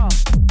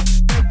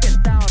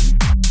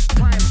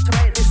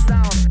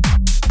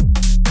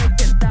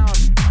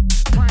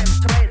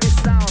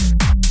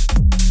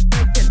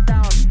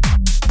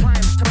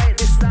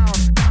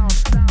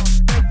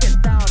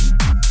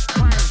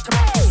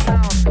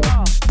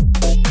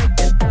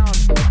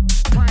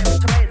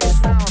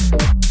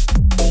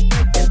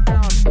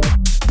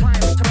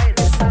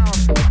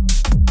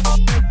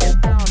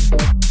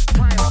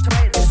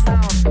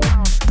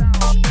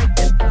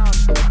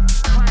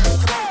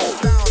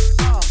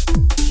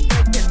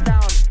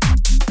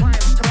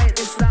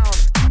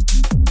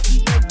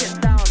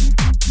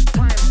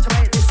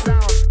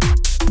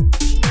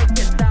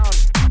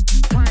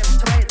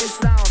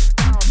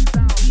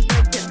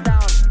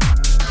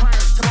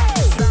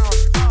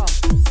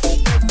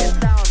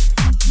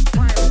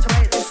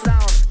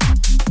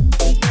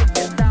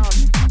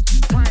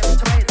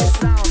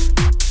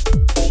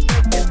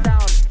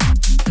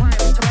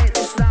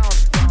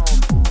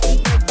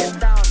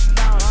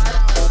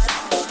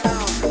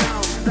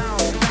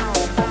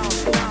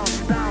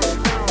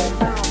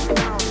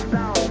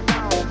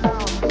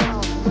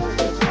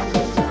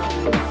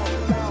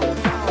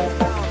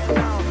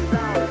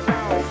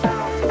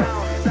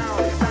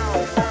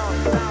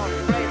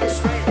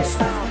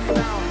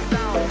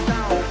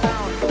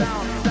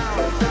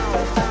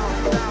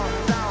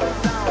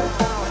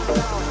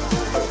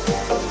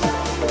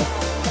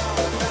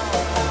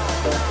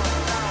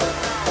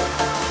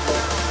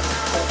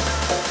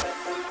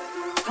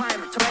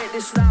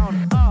down.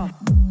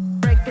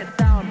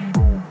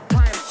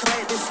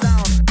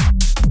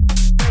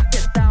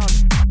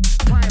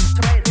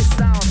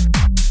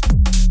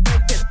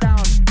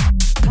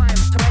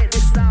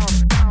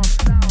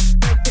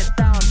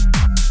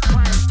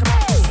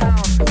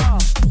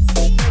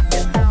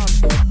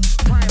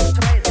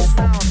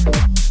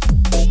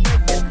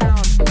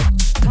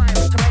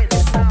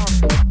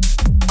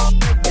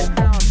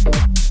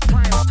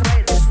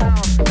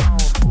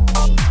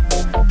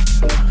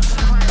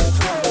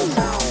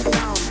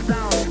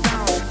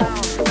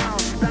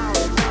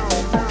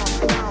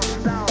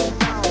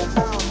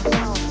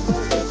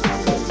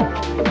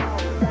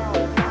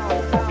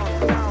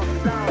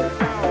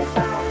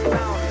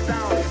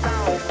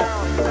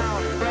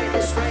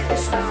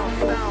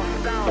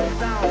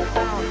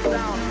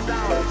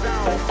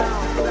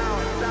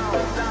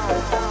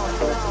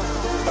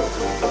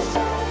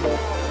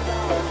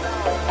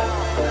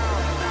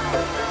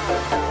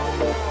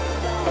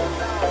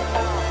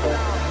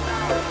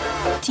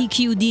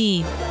 TQD,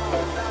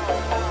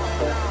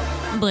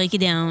 Break It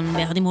Down,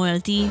 ביחד עם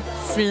רויאלטי,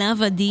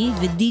 פלאבה די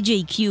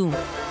ודי.ג'יי קיו.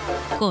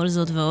 כל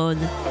זאת ועוד,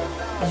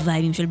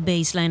 וייבים של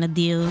בייסליין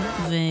אדיר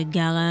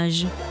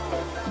וגאראז'.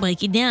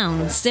 Break It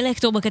Down,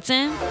 סלקטור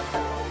בקצה.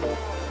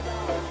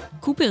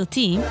 קופר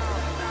טי,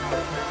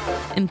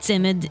 הם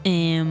צמד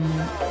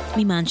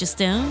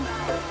ממנצ'סטר,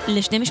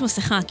 לשניהם יש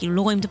מסכה, כאילו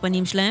לא רואים את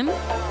הפנים שלהם.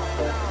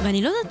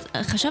 ואני לא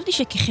יודעת, חשבתי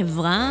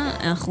שכחברה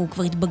אנחנו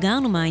כבר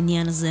התבגרנו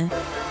מהעניין הזה.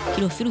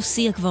 כאילו אפילו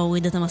סיה כבר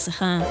הוריד את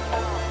המסכה.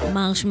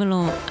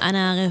 מרשמלו,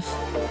 אנה ערף.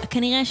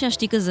 כנראה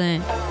שהשתיק הזה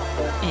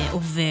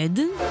עובד.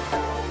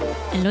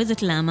 אני לא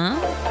יודעת למה,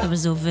 אבל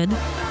זה עובד.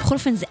 בכל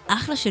אופן זה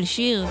אחלה של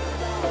שיר.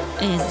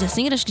 זה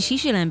הסינגל השלישי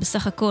שלהם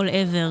בסך הכל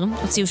ever.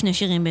 הוציאו 2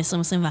 שירים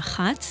ב-2021.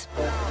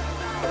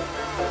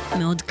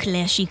 מאוד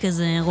קלאשי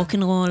כזה, רוק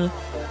אנד רול.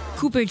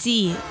 קופר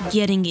טי,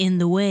 Getting in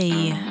the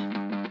Way.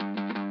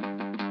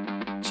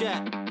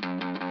 Check.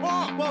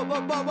 Whoa.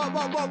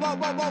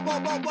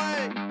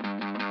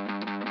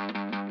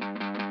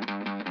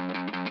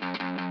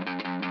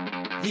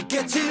 You're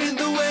getting in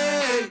the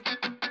way.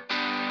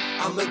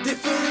 I'm a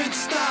different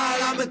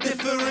style, I'm a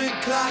different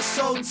class,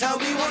 so tell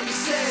me what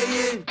you're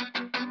saying.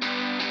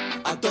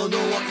 I don't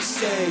know what you're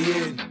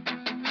saying.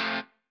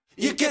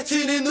 You're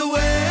getting in the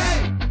way.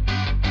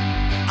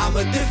 I'm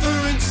a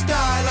different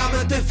style, I'm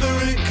a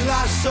different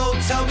class, so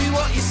tell me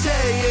what you're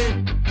saying.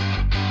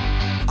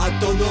 I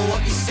don't know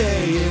what you're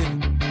saying.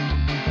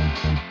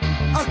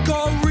 I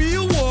got a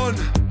real one.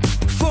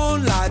 Fun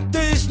like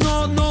this,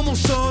 not normal,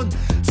 son.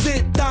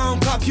 Sit down,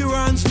 clap your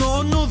hands,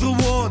 not another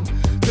one.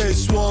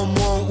 This one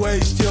won't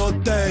waste your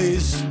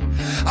days.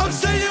 I'm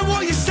saying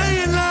what you're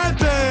saying, like,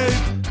 babe.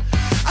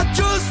 I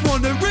just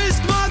wanna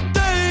risk my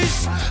days.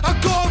 I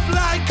got a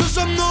flight cause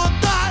I'm not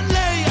that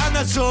late, and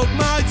I took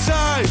my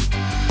time.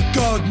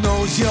 God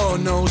knows you're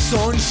no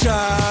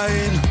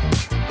sunshine.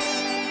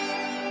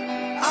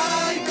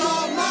 I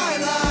got my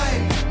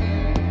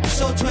life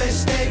so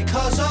twisted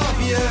cause of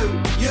you,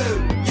 you,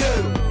 you,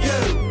 you,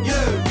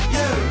 you,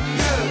 you,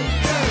 you,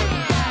 you.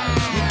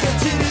 You're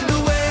getting in the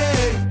way.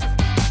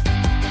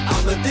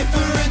 I'm a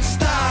different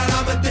style,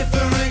 I'm a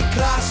different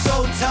class, so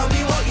tell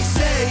me what you're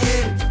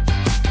saying.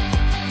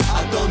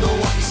 I don't know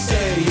what you're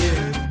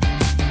saying.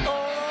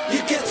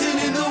 You're getting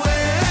in the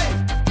way.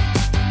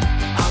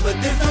 I'm a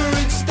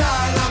different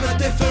style, I'm a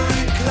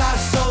different class,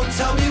 so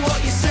tell me what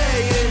you're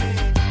saying.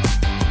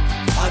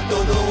 I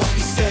don't know what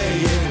you're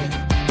saying.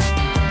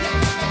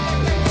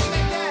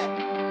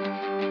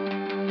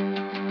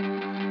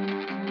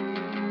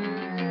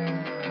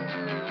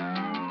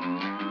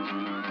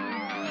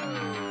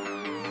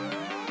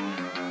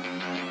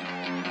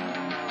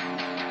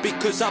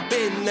 Because I've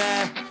been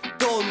there,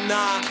 done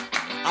that.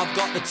 I've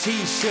got the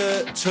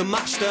t-shirt to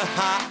match the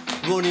hat.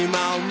 Running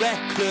round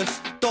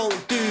reckless,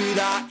 don't do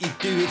that. You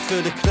do it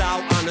for the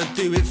clout and I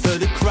do it for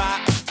the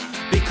crack.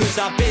 Because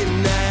I've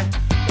been there,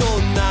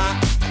 done that.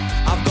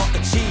 I've got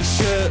the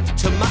t-shirt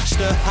to match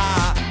the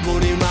hat.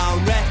 Running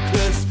round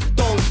reckless,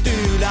 don't do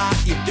that.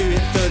 You do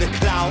it for the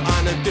clout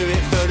and I do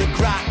it for the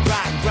crack,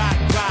 crack, crack,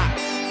 crack.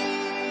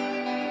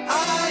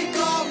 I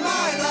got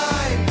my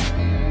life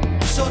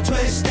so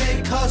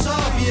twisted cause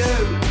of you,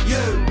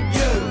 you,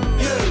 you,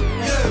 you,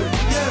 you,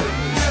 you,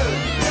 you,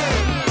 you.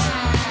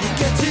 You're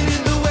getting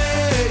in the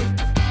way.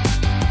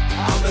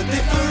 I'm a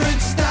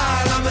different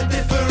style, I'm a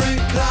different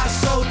class,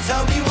 so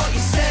tell me what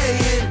you're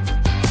saying.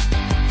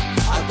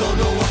 I don't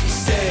know what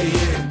you're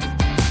saying.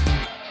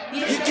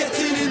 You're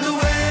getting in the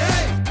way.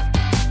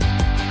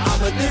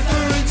 I'm a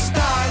different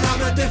style,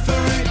 I'm a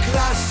different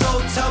class, so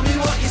tell me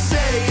what you're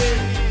saying.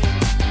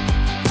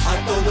 I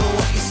don't know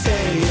what you're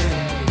saying.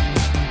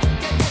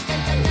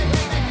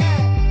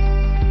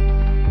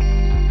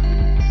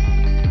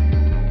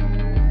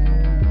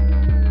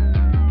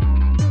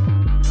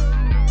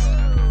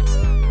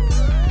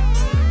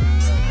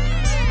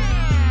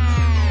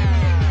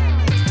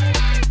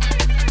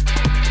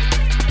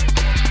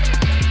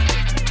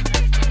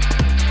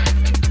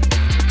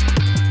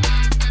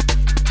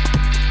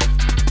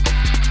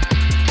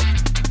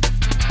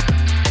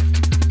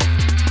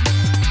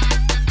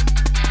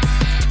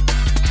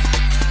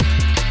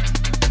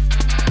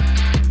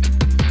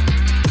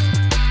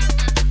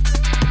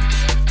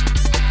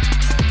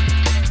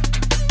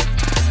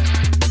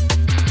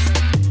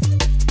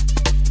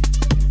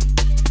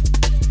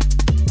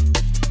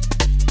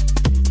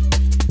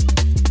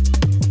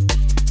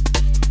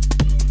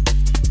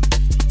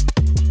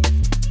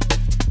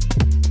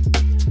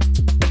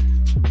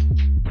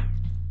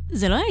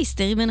 זה לא היה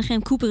היסטרי ביניכם?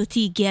 קופר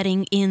טי,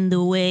 Getting in the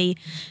Way.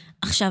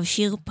 עכשיו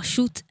שיר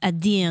פשוט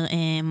אדיר,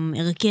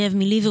 הרכב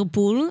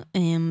מליברפול,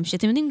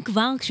 שאתם יודעים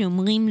כבר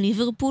כשאומרים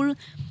ליברפול,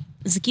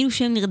 זה כאילו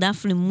שם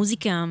נרדף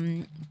למוזיקה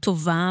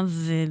טובה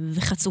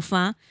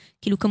וחצופה,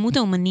 כאילו כמות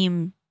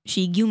האומנים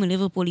שהגיעו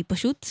מליברפול היא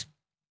פשוט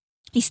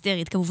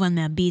היסטרית, כמובן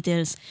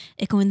מהביטלס,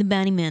 Echo and the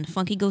Bunnymen,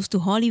 Funky Goes to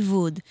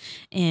Hollywood,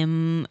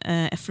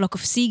 A Flock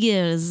of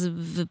Seagulls,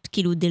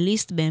 וכאילו the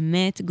list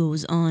באמת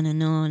goes on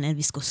and on,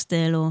 אלוויס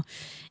קוסטלו,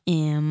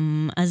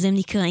 אז הם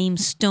נקראים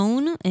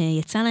סטון,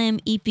 יצא להם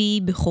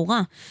EP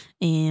בחורה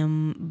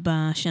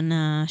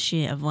בשנה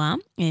שעברה,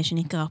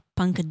 שנקרא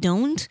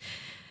Punkadon't,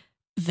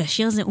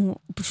 והשיר הזה הוא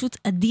פשוט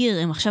אדיר,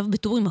 הם עכשיו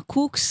בטור עם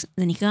הקוקס,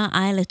 זה נקרא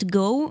I Let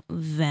Go,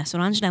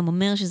 והסולן שלהם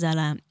אומר שזה על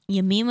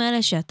הימים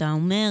האלה שאתה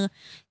אומר,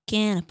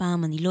 כן,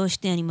 הפעם אני לא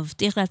אשתה, אני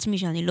מבטיח לעצמי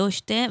שאני לא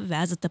אשתה,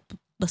 ואז אתה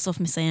בסוף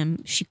מסיים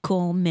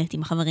שיקור מת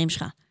עם החברים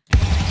שלך.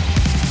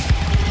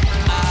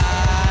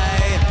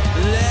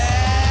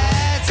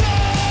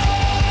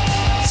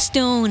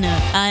 Stone,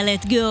 I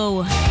Let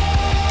Go.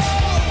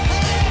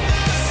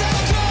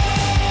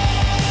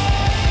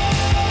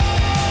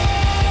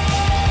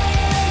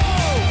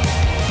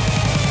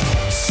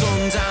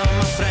 Sundown,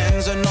 my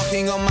friends are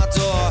knocking on my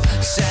door.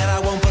 Said I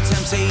won't put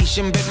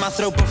temptation bit my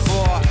throat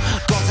before.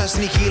 Got a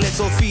sneaky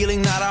little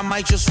feeling that I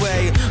might just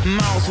sway.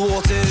 Mouth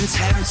watered and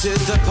tempted,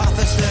 the path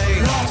to stay.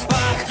 Knocked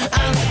back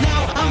and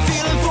now I'm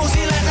feeling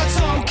fuzzy like a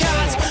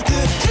tomcat. The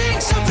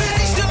drinks are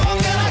pretty strong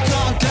and I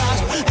can't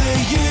grasp the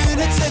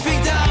unit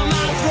slipping down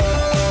my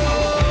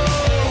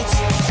throat.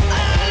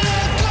 I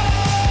let go.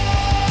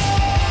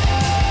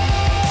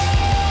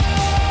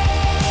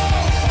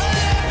 I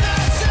let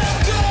myself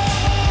go.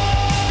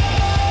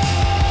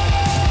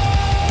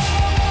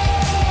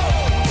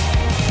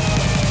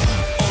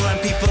 All them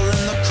people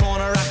in the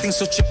corner acting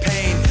such a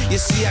pain. You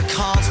see I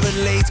can't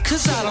relate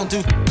cause I don't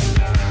do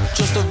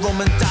just a rum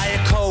and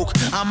Diet Coke.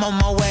 I'm on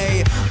my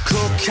way,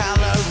 cook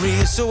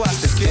calories so as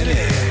to skin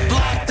it.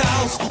 Blacked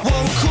out,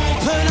 woke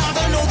up and I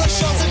don't know the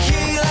shot of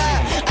tequila.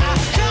 I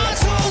can't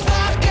hold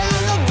back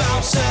and the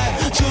bouncer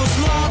just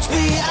launched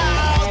me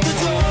out the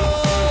door.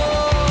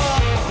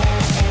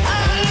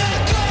 I let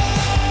go.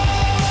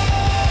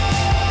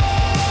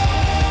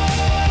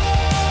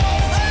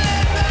 I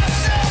let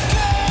myself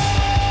go.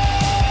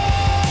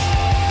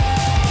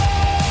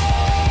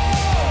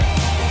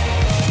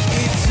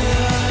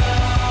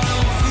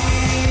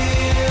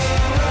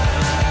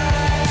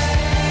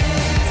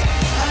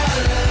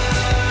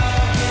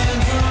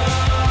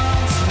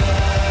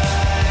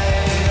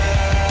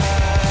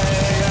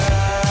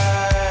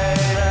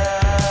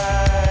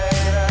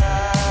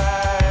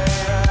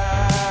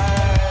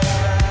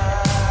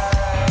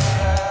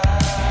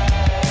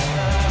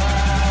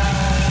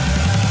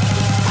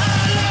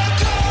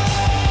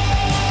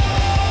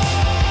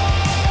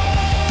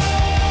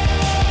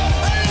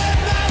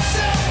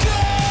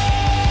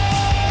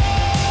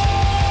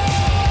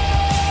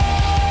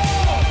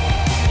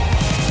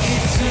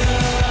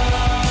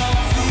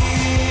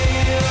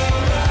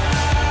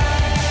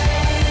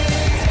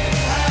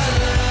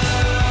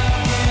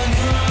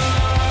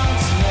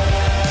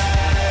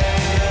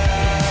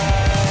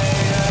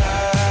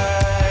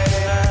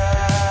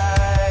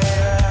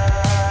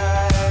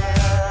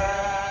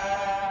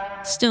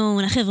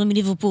 החבר'ה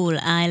מליברפול,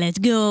 I let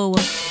go.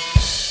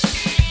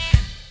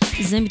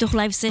 זה מתוך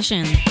לייב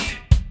סשן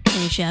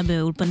שהיה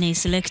באולפני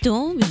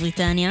סלקטור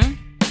בבריטניה.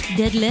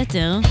 Dead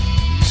Letter,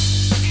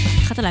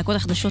 אחת הלהקות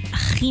החדשות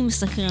הכי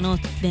מסקרנות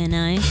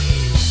בעיניי.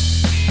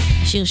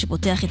 השיר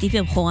שפותח את איפי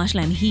הבכורה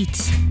שלהם, היט.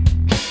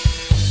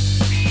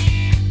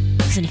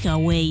 זה נקרא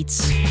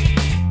Waits.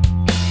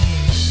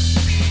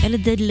 אלה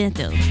Dead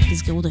Letter,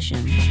 תזכרו את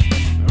השם.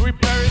 We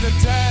bury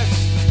the dead,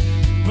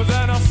 but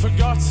they're not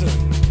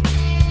forgotten.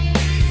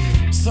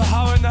 So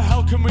how in the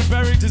hell can we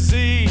bury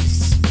disease?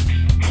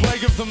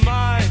 Plague of the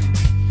mind,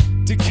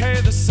 decay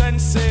of the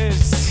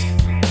senses.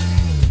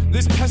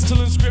 This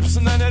pestilence grips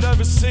and then it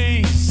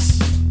overseas.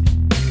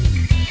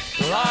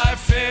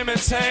 Life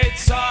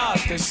imitates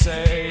art, they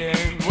say,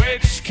 in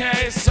which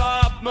case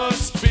art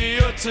must be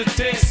utter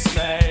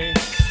dismay.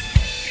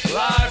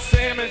 Life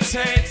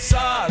imitates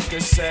art,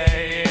 they say,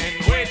 in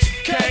which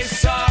case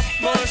art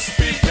must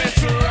be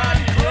bitter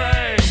and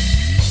grey.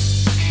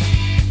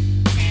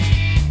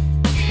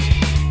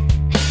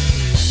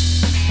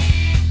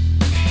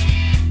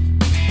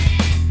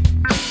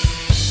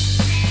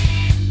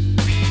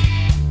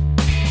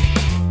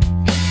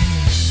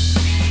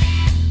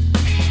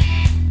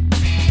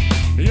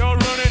 You're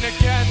running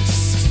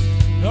against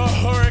a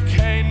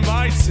hurricane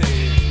mighty,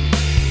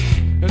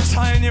 and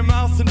tying your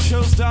mouth and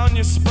chills down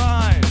your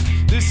spine.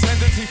 This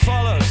entity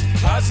follows,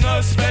 has no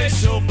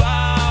spatial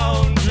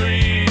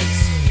boundaries.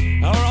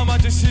 Are all my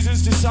decisions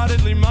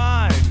decidedly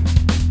mine?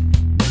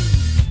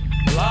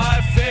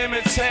 Life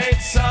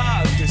imitates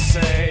art, they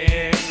say,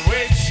 in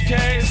which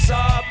case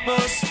art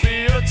must be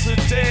utter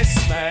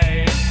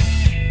dismay.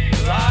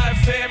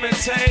 Life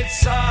imitates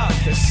art,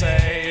 they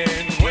say,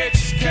 in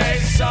which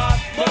case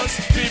art must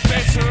be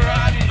bitter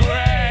and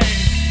grey.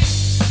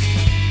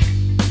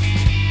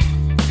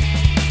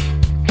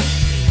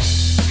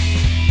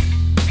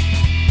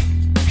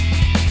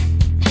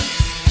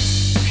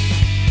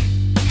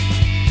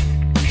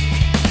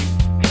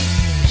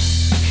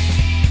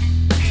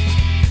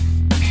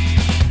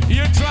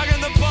 You're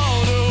dragging the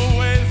boulder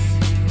with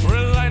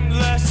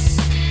relentless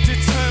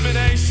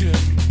determination.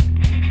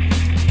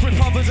 Grip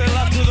poverty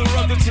left to the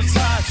rug that's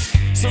attached.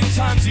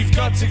 Sometimes you've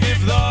got to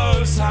give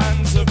those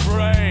hands a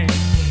break.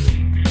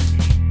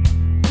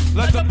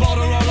 Let the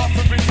boulder roll off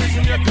and be free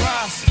from your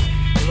grasp.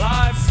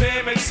 Life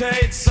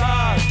imitates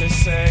art, they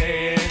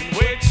say, in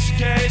which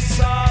case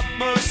art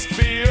must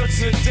be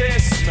utter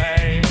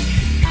dismay.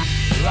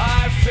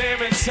 Life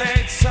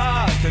imitates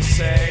art, they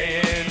say,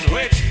 in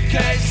which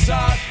case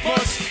art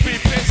must be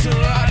bitter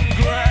and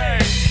grey.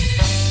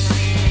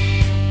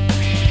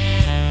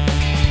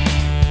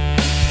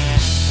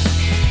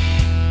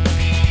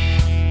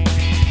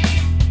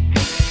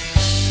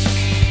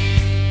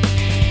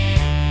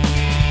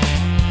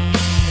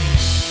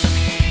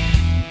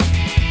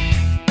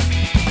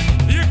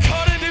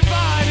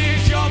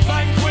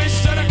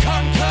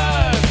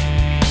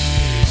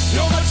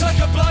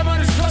 Like a blind man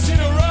who's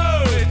crossing a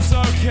road, it's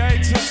okay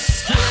to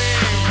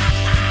scream,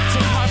 to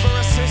cry for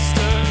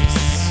assistance.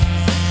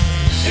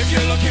 If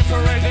you're looking for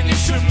aid, then you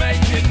should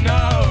make it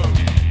known.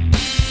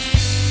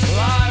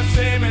 Life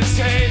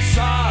imitates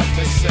art,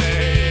 they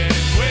say, in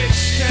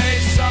which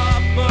case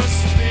art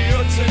must be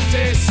utter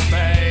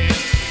dismay.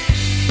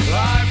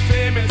 Life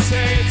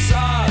imitates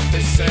art,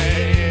 they say,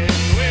 in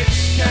which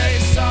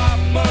case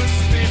art must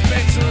be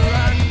bitter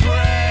and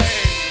grey.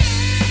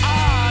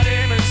 Art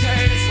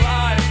imitates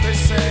life, they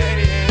say,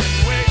 in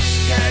which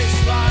case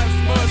life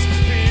must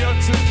be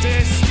utter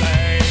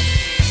dismay.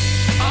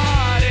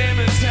 Art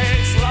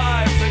imitates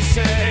life, they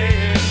say,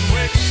 in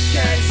which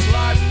case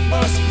life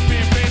must be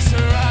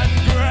bitter and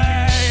grey.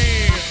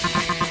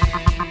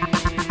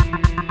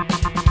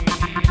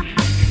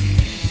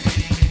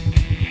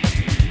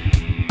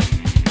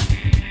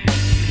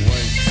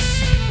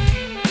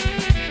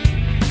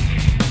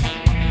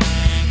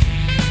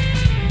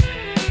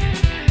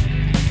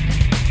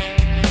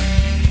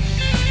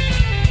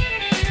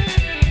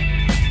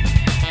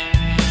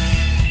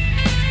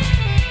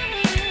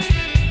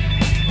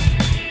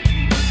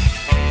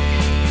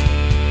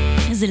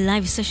 זה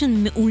לייב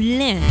סשן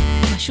מעולה,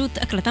 פשוט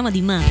הקלטה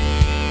מדהימה.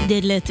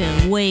 Dead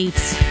Letter,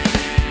 Waits,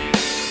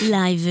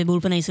 לייב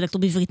באולפני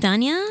סלקטור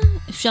בבריטניה,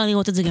 אפשר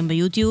לראות את זה גם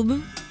ביוטיוב.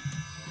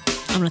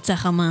 המלצה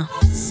חמה.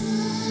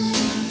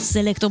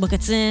 סלקטור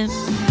בקצה,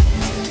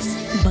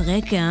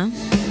 ברקע,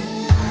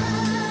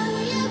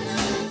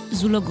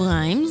 זו לא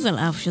גריימס, על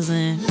אף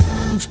שזה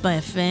מושפע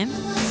יפה.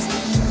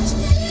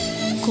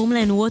 קוראים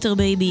להן Water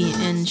Baby,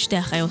 הן שתי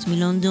אחיות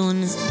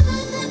מלונדון.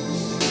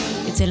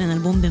 יצא להן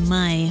אלבום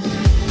במאי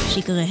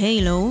שיקרא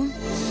הילו.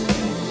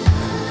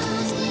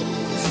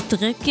 זה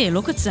טרק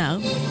לא קצר,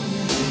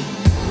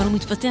 אבל הוא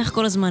מתפתח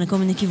כל הזמן לכל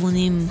מיני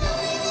כיוונים.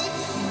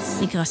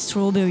 נקרא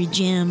Strawberry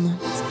Jam.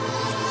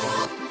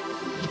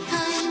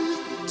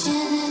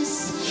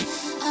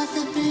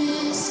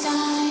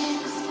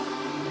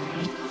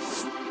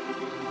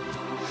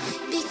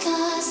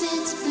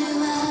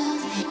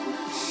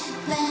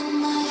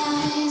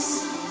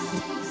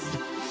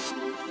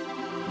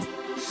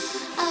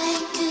 I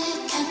could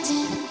cut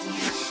it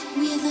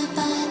with a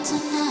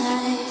button.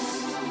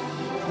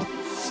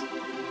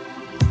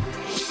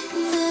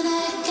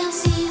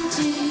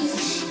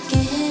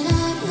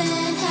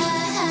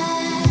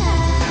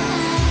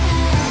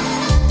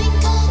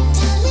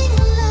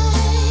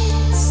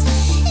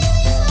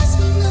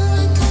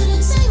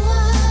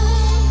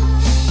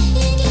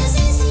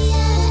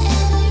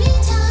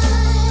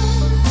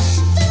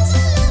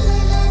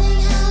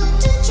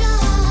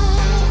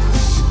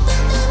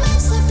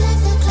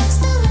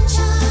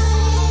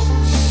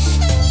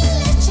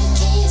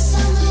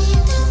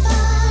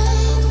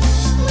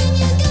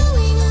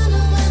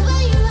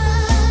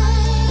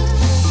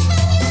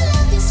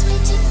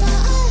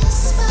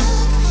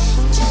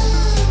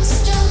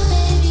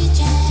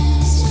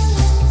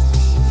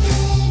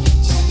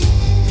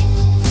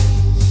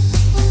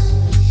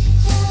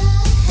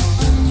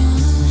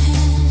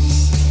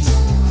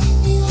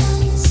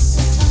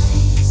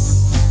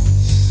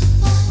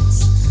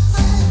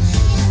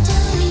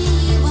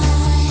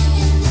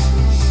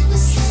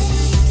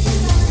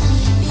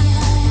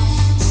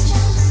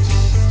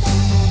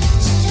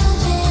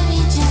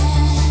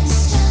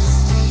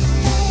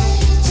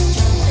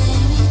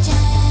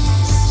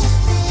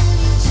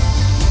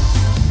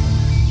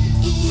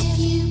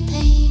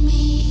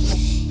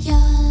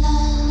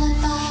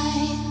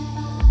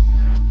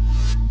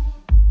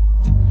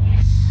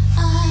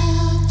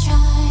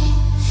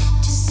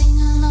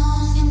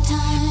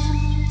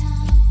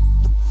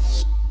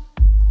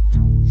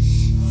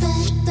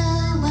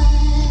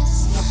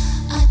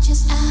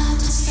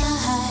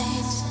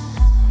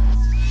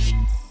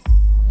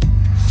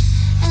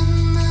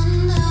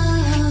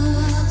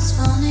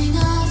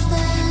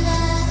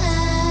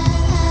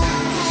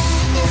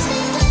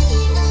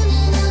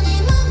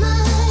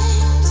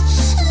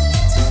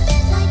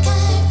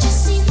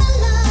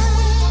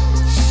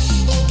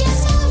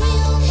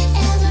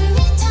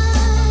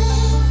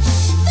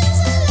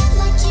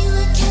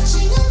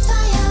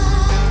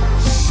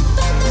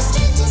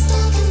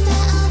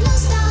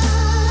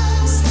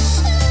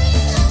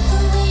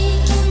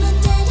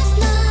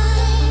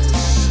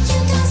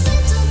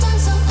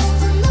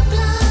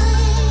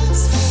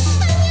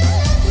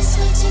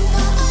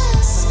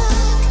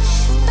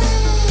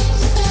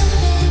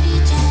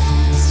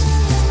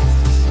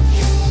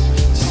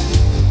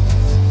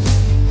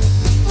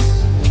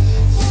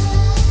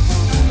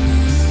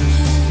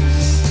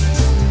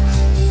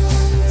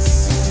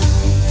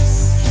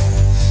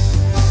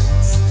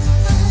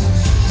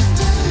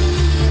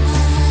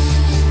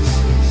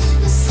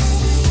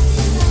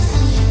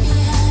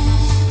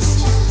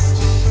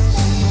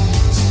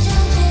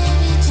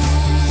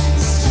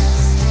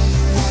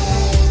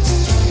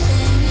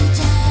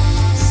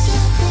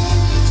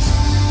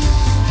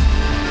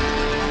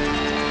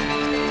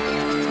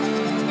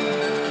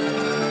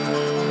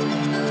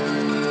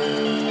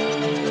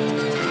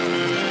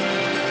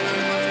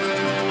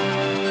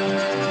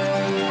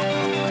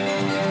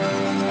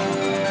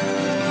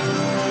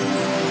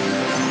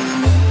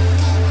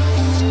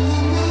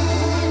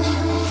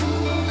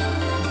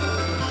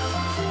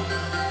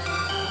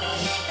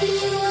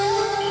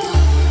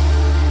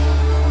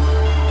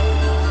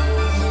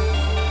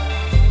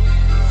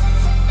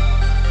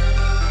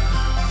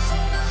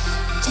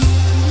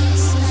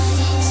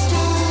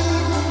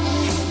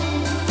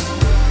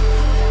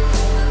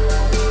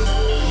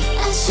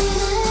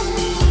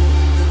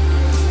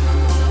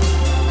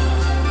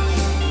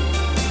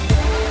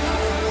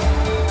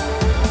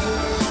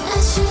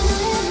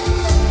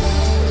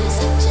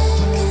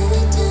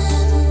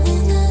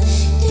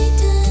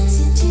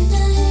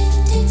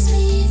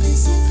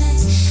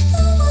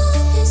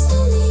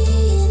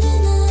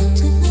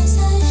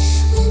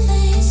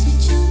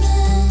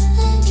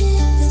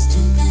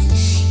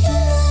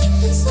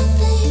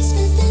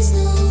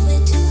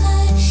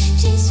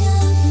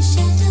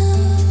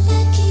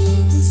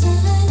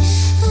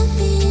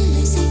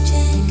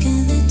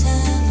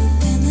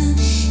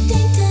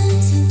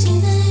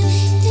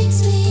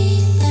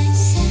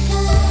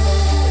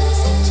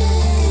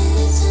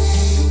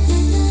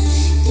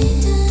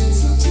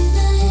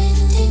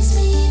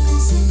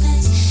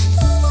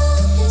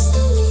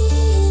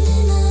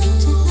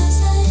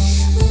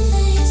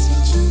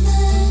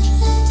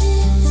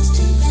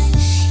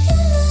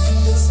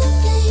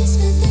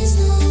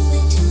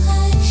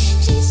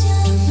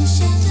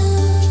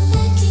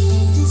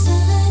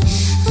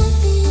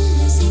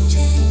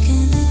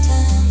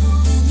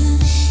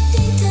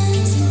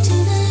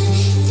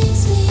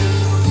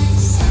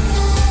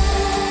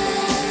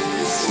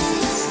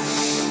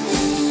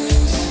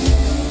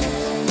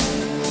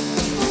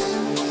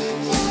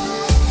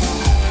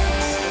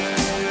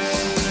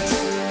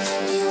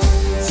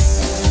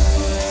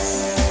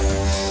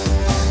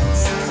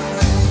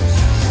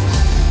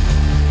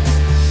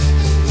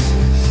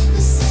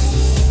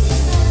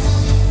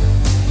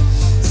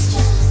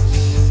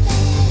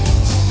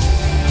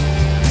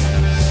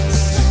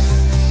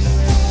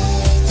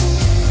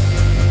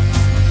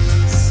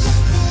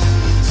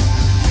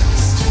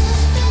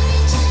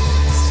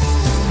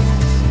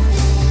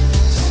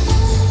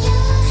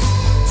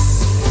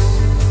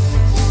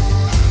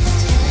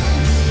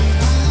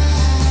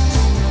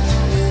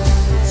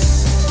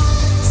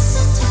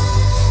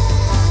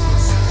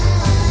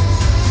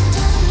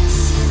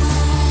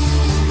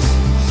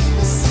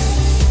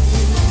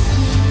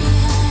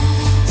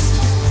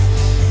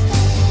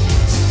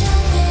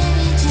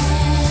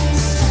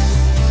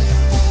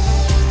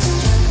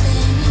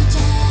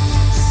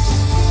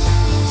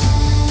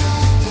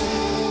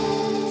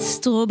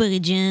 סטרוברי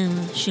ג'ם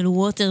של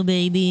ווטר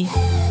בייבי.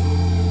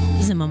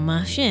 זה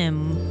ממש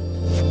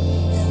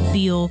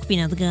ביורק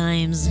פינת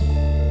גריימס.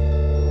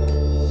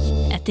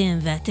 אתם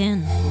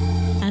ואתן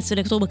על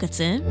סלקטור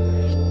בקצה.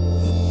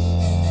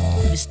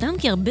 וסתם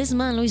כי הרבה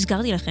זמן לא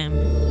הזכרתי לכם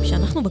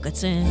שאנחנו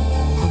בקצה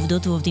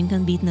עובדות ועובדים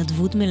כאן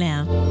בהתנדבות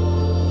מלאה.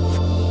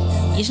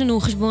 יש לנו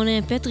חשבון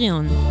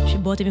פטריון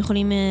שבו אתם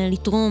יכולים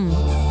לתרום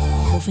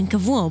באופן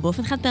קבוע או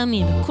באופן חד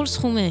פעמי בכל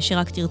סכום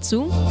שרק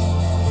תרצו.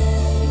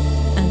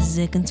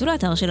 אז כנסו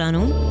לאתר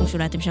שלנו, או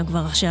שאולי אתם שם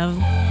כבר עכשיו.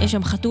 יש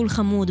שם חתול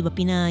חמוד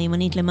בפינה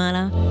הימנית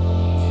למעלה.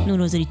 תנו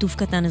לו איזה ליטוף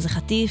קטן, איזה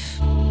חטיף,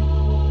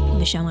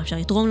 ושם אפשר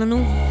לתרום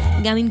לנו,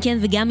 גם אם כן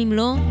וגם אם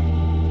לא.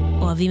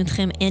 אוהבים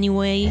אתכם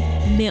anyway,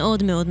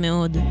 מאוד מאוד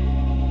מאוד.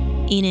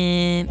 הנה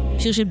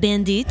שיר של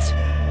בנדיט,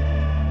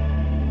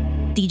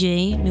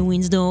 די-ג'יי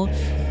מווינסדור,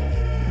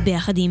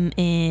 ביחד עם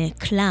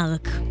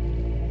קלארק,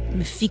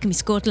 מפיק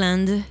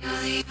מסקוטלנד.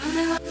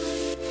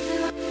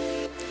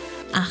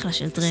 אחלה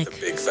של טרק.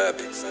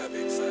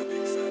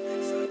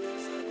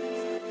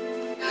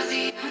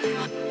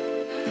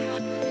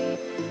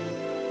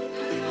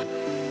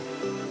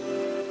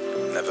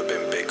 Never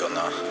been big on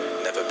that.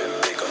 Never been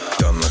big on that.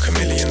 Done like a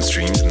million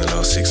streams in the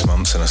last 6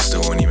 months, and I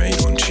still only made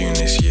one tune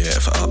this year.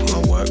 If I up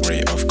my work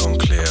rate, I've gone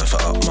clear. If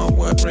I up my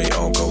work rate,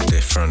 I'll go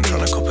different.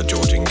 Trying to cop a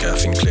Georgian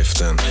gaff in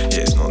Clifton.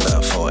 Yeah, it's not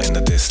that far in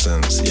the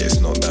distance. Yeah,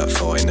 it's not that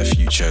far in the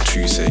future.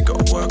 True say,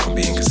 gotta work on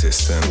being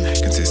consistent.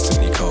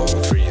 Consistently cold,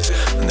 freezing.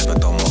 I never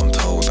done what I'm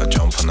told. I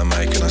jump on the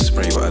mic and I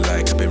spray what I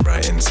like. I've been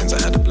writing since I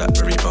had a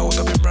BlackBerry Bold.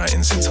 I've been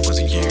writing since I was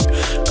a youth.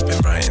 I've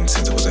been writing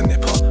since I was a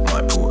nipper.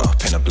 Might pull up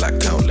in a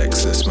blacked out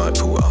Lexus. Might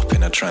pull up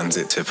in a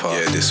transit tipper.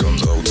 Yeah, this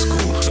one's old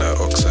school, like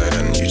Oxide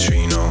and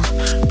Neutrino,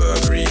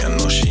 Burberry and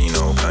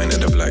Moschino. Kind of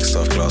the black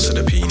stuff, glass of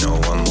the Pinot.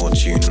 One more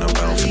tune and I'm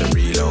bound for the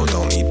reload.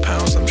 Don't need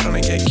pounds, I'm trying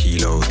to get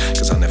kilos,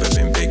 cause I've never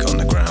been big on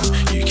the gram.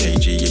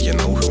 UKG, yeah, you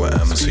know who I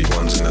am. Sweet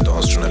ones in the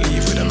dance, trying to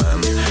leave with a man.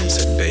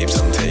 Said babes,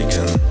 I'm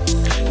taken,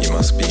 you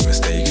must be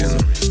mistaken.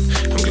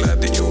 I'm glad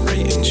that you're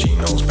rating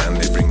Chino's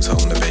bandit brings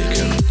home the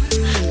bacon.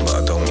 But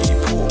I don't eat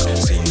pork,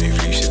 see move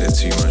loose, there's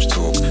too much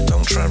talk.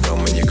 Don't try run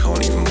when you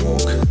can't even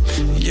walk.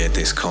 Yeah,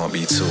 this can't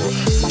be taught.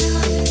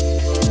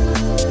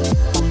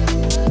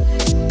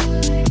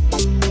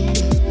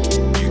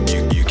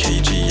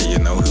 UKG, yeah, you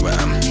know who I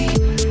am.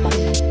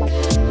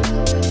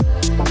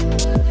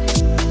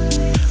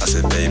 I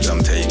said, babes,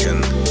 I'm taken.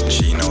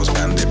 She knows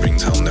bandit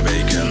brings home the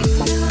bacon.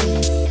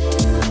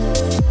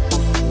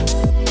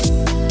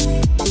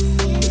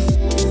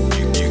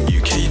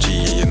 UKG,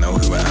 yeah, you know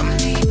who I am.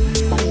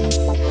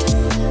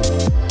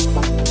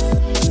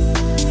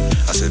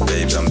 I said,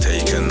 babes, I'm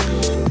taken.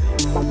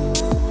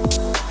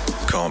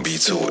 Can't be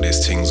taught, this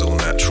thing's all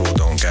natural.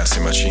 Don't gas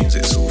in my tunes,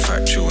 it's all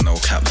factual. No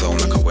cap zone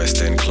like a West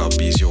End club.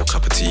 Be's your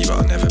cup of tea, but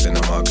I've never been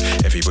a mug.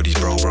 Everybody's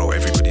bro,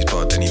 everybody's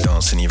bud. Any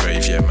dance, any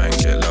rave, yeah, man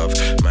get love.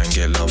 Man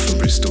get love from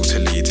Bristol to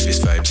Leeds. If it's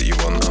vibes that you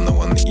want, I'm the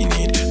one that you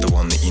need. The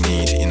one that you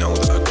need, you know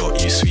that I got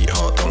you,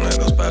 sweetheart. Don't let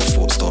those bad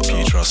thoughts stop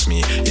you, trust me.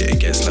 Yeah, it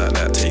gets like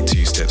that, take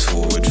 2 steps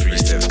forward, 3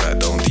 steps back,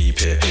 don't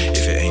deep it.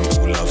 If it ain't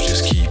all love,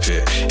 just keep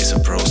it. It's a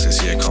process,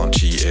 yeah, can't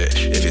cheat it.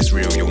 If it's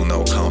real, you'll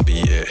know, can't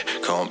beat it.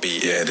 Can't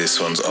beat, yeah, this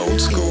one's old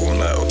school,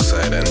 like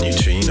Oxide and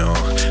Neutrino,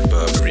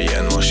 Burberry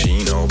and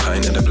Moschino.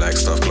 Pint of the black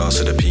stuff, glass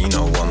of the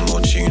Pinot. One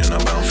more tune and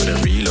I'm bound for the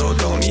reload.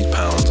 Don't need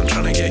pounds, I'm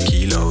trying to get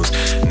kilos.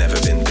 Never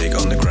been big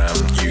on the gram.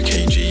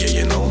 UKG, yeah,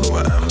 you know who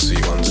I am.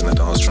 Sweet ones in the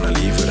dance, trying to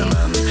leave with a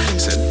man.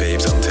 Said,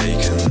 babes, I'm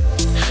taken,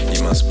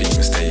 you must be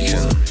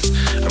mistaken.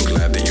 I'm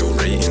glad that you're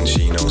rating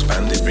Chino's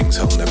bandit brings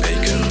home the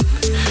bacon.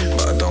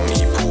 But I don't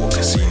eat pork,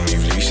 see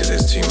move loose,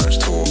 there's too much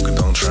talk.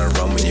 Don't try and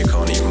run when you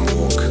can't even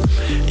walk.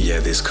 Yeah,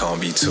 this can't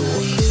be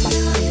taught.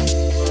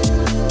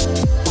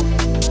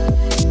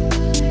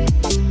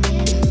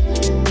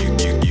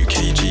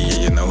 UKG, yeah,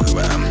 you know who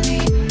I am.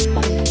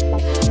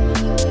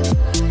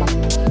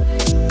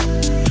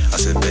 I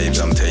said, babes,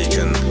 I'm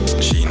taken.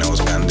 She knows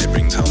bandit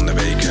brings home the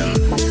bacon.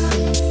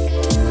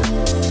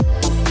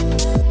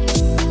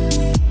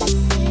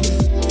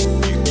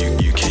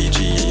 UKG,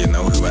 yeah, you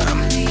know who I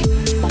am.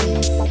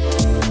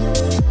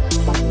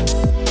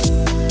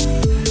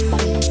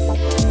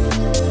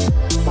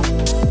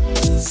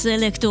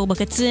 סלקטור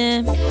בקצה.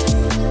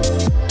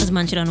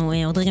 הזמן שלנו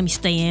עוד רגע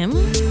מסתיים.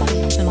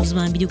 יש לנו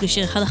זמן בדיוק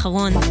לשיר אחד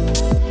אחרון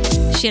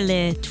של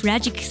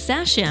טראג'יק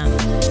סאשה,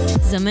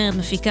 זמרת,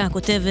 מפיקה,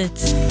 כותבת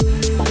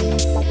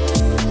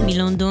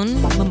מלונדון,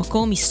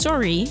 במקור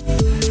מסטורי,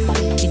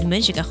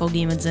 נדמה שככה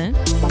הוגים את זה.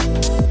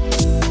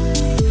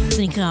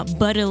 זה נקרא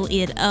Bottle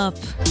It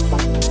Up.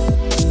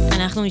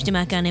 אנחנו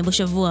נשתמע כאן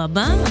בשבוע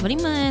הבא, אבל אם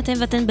אתם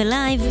ואתן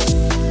בלייב,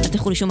 אתם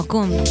תלכו לשום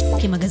מקום,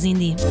 כי מגזין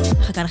די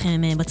מחכה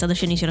לכם בצד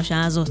השני של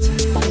השעה הזאת.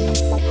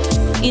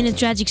 הנה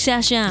טראג'יק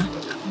סאשה,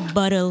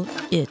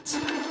 Bottle It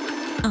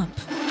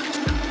Up.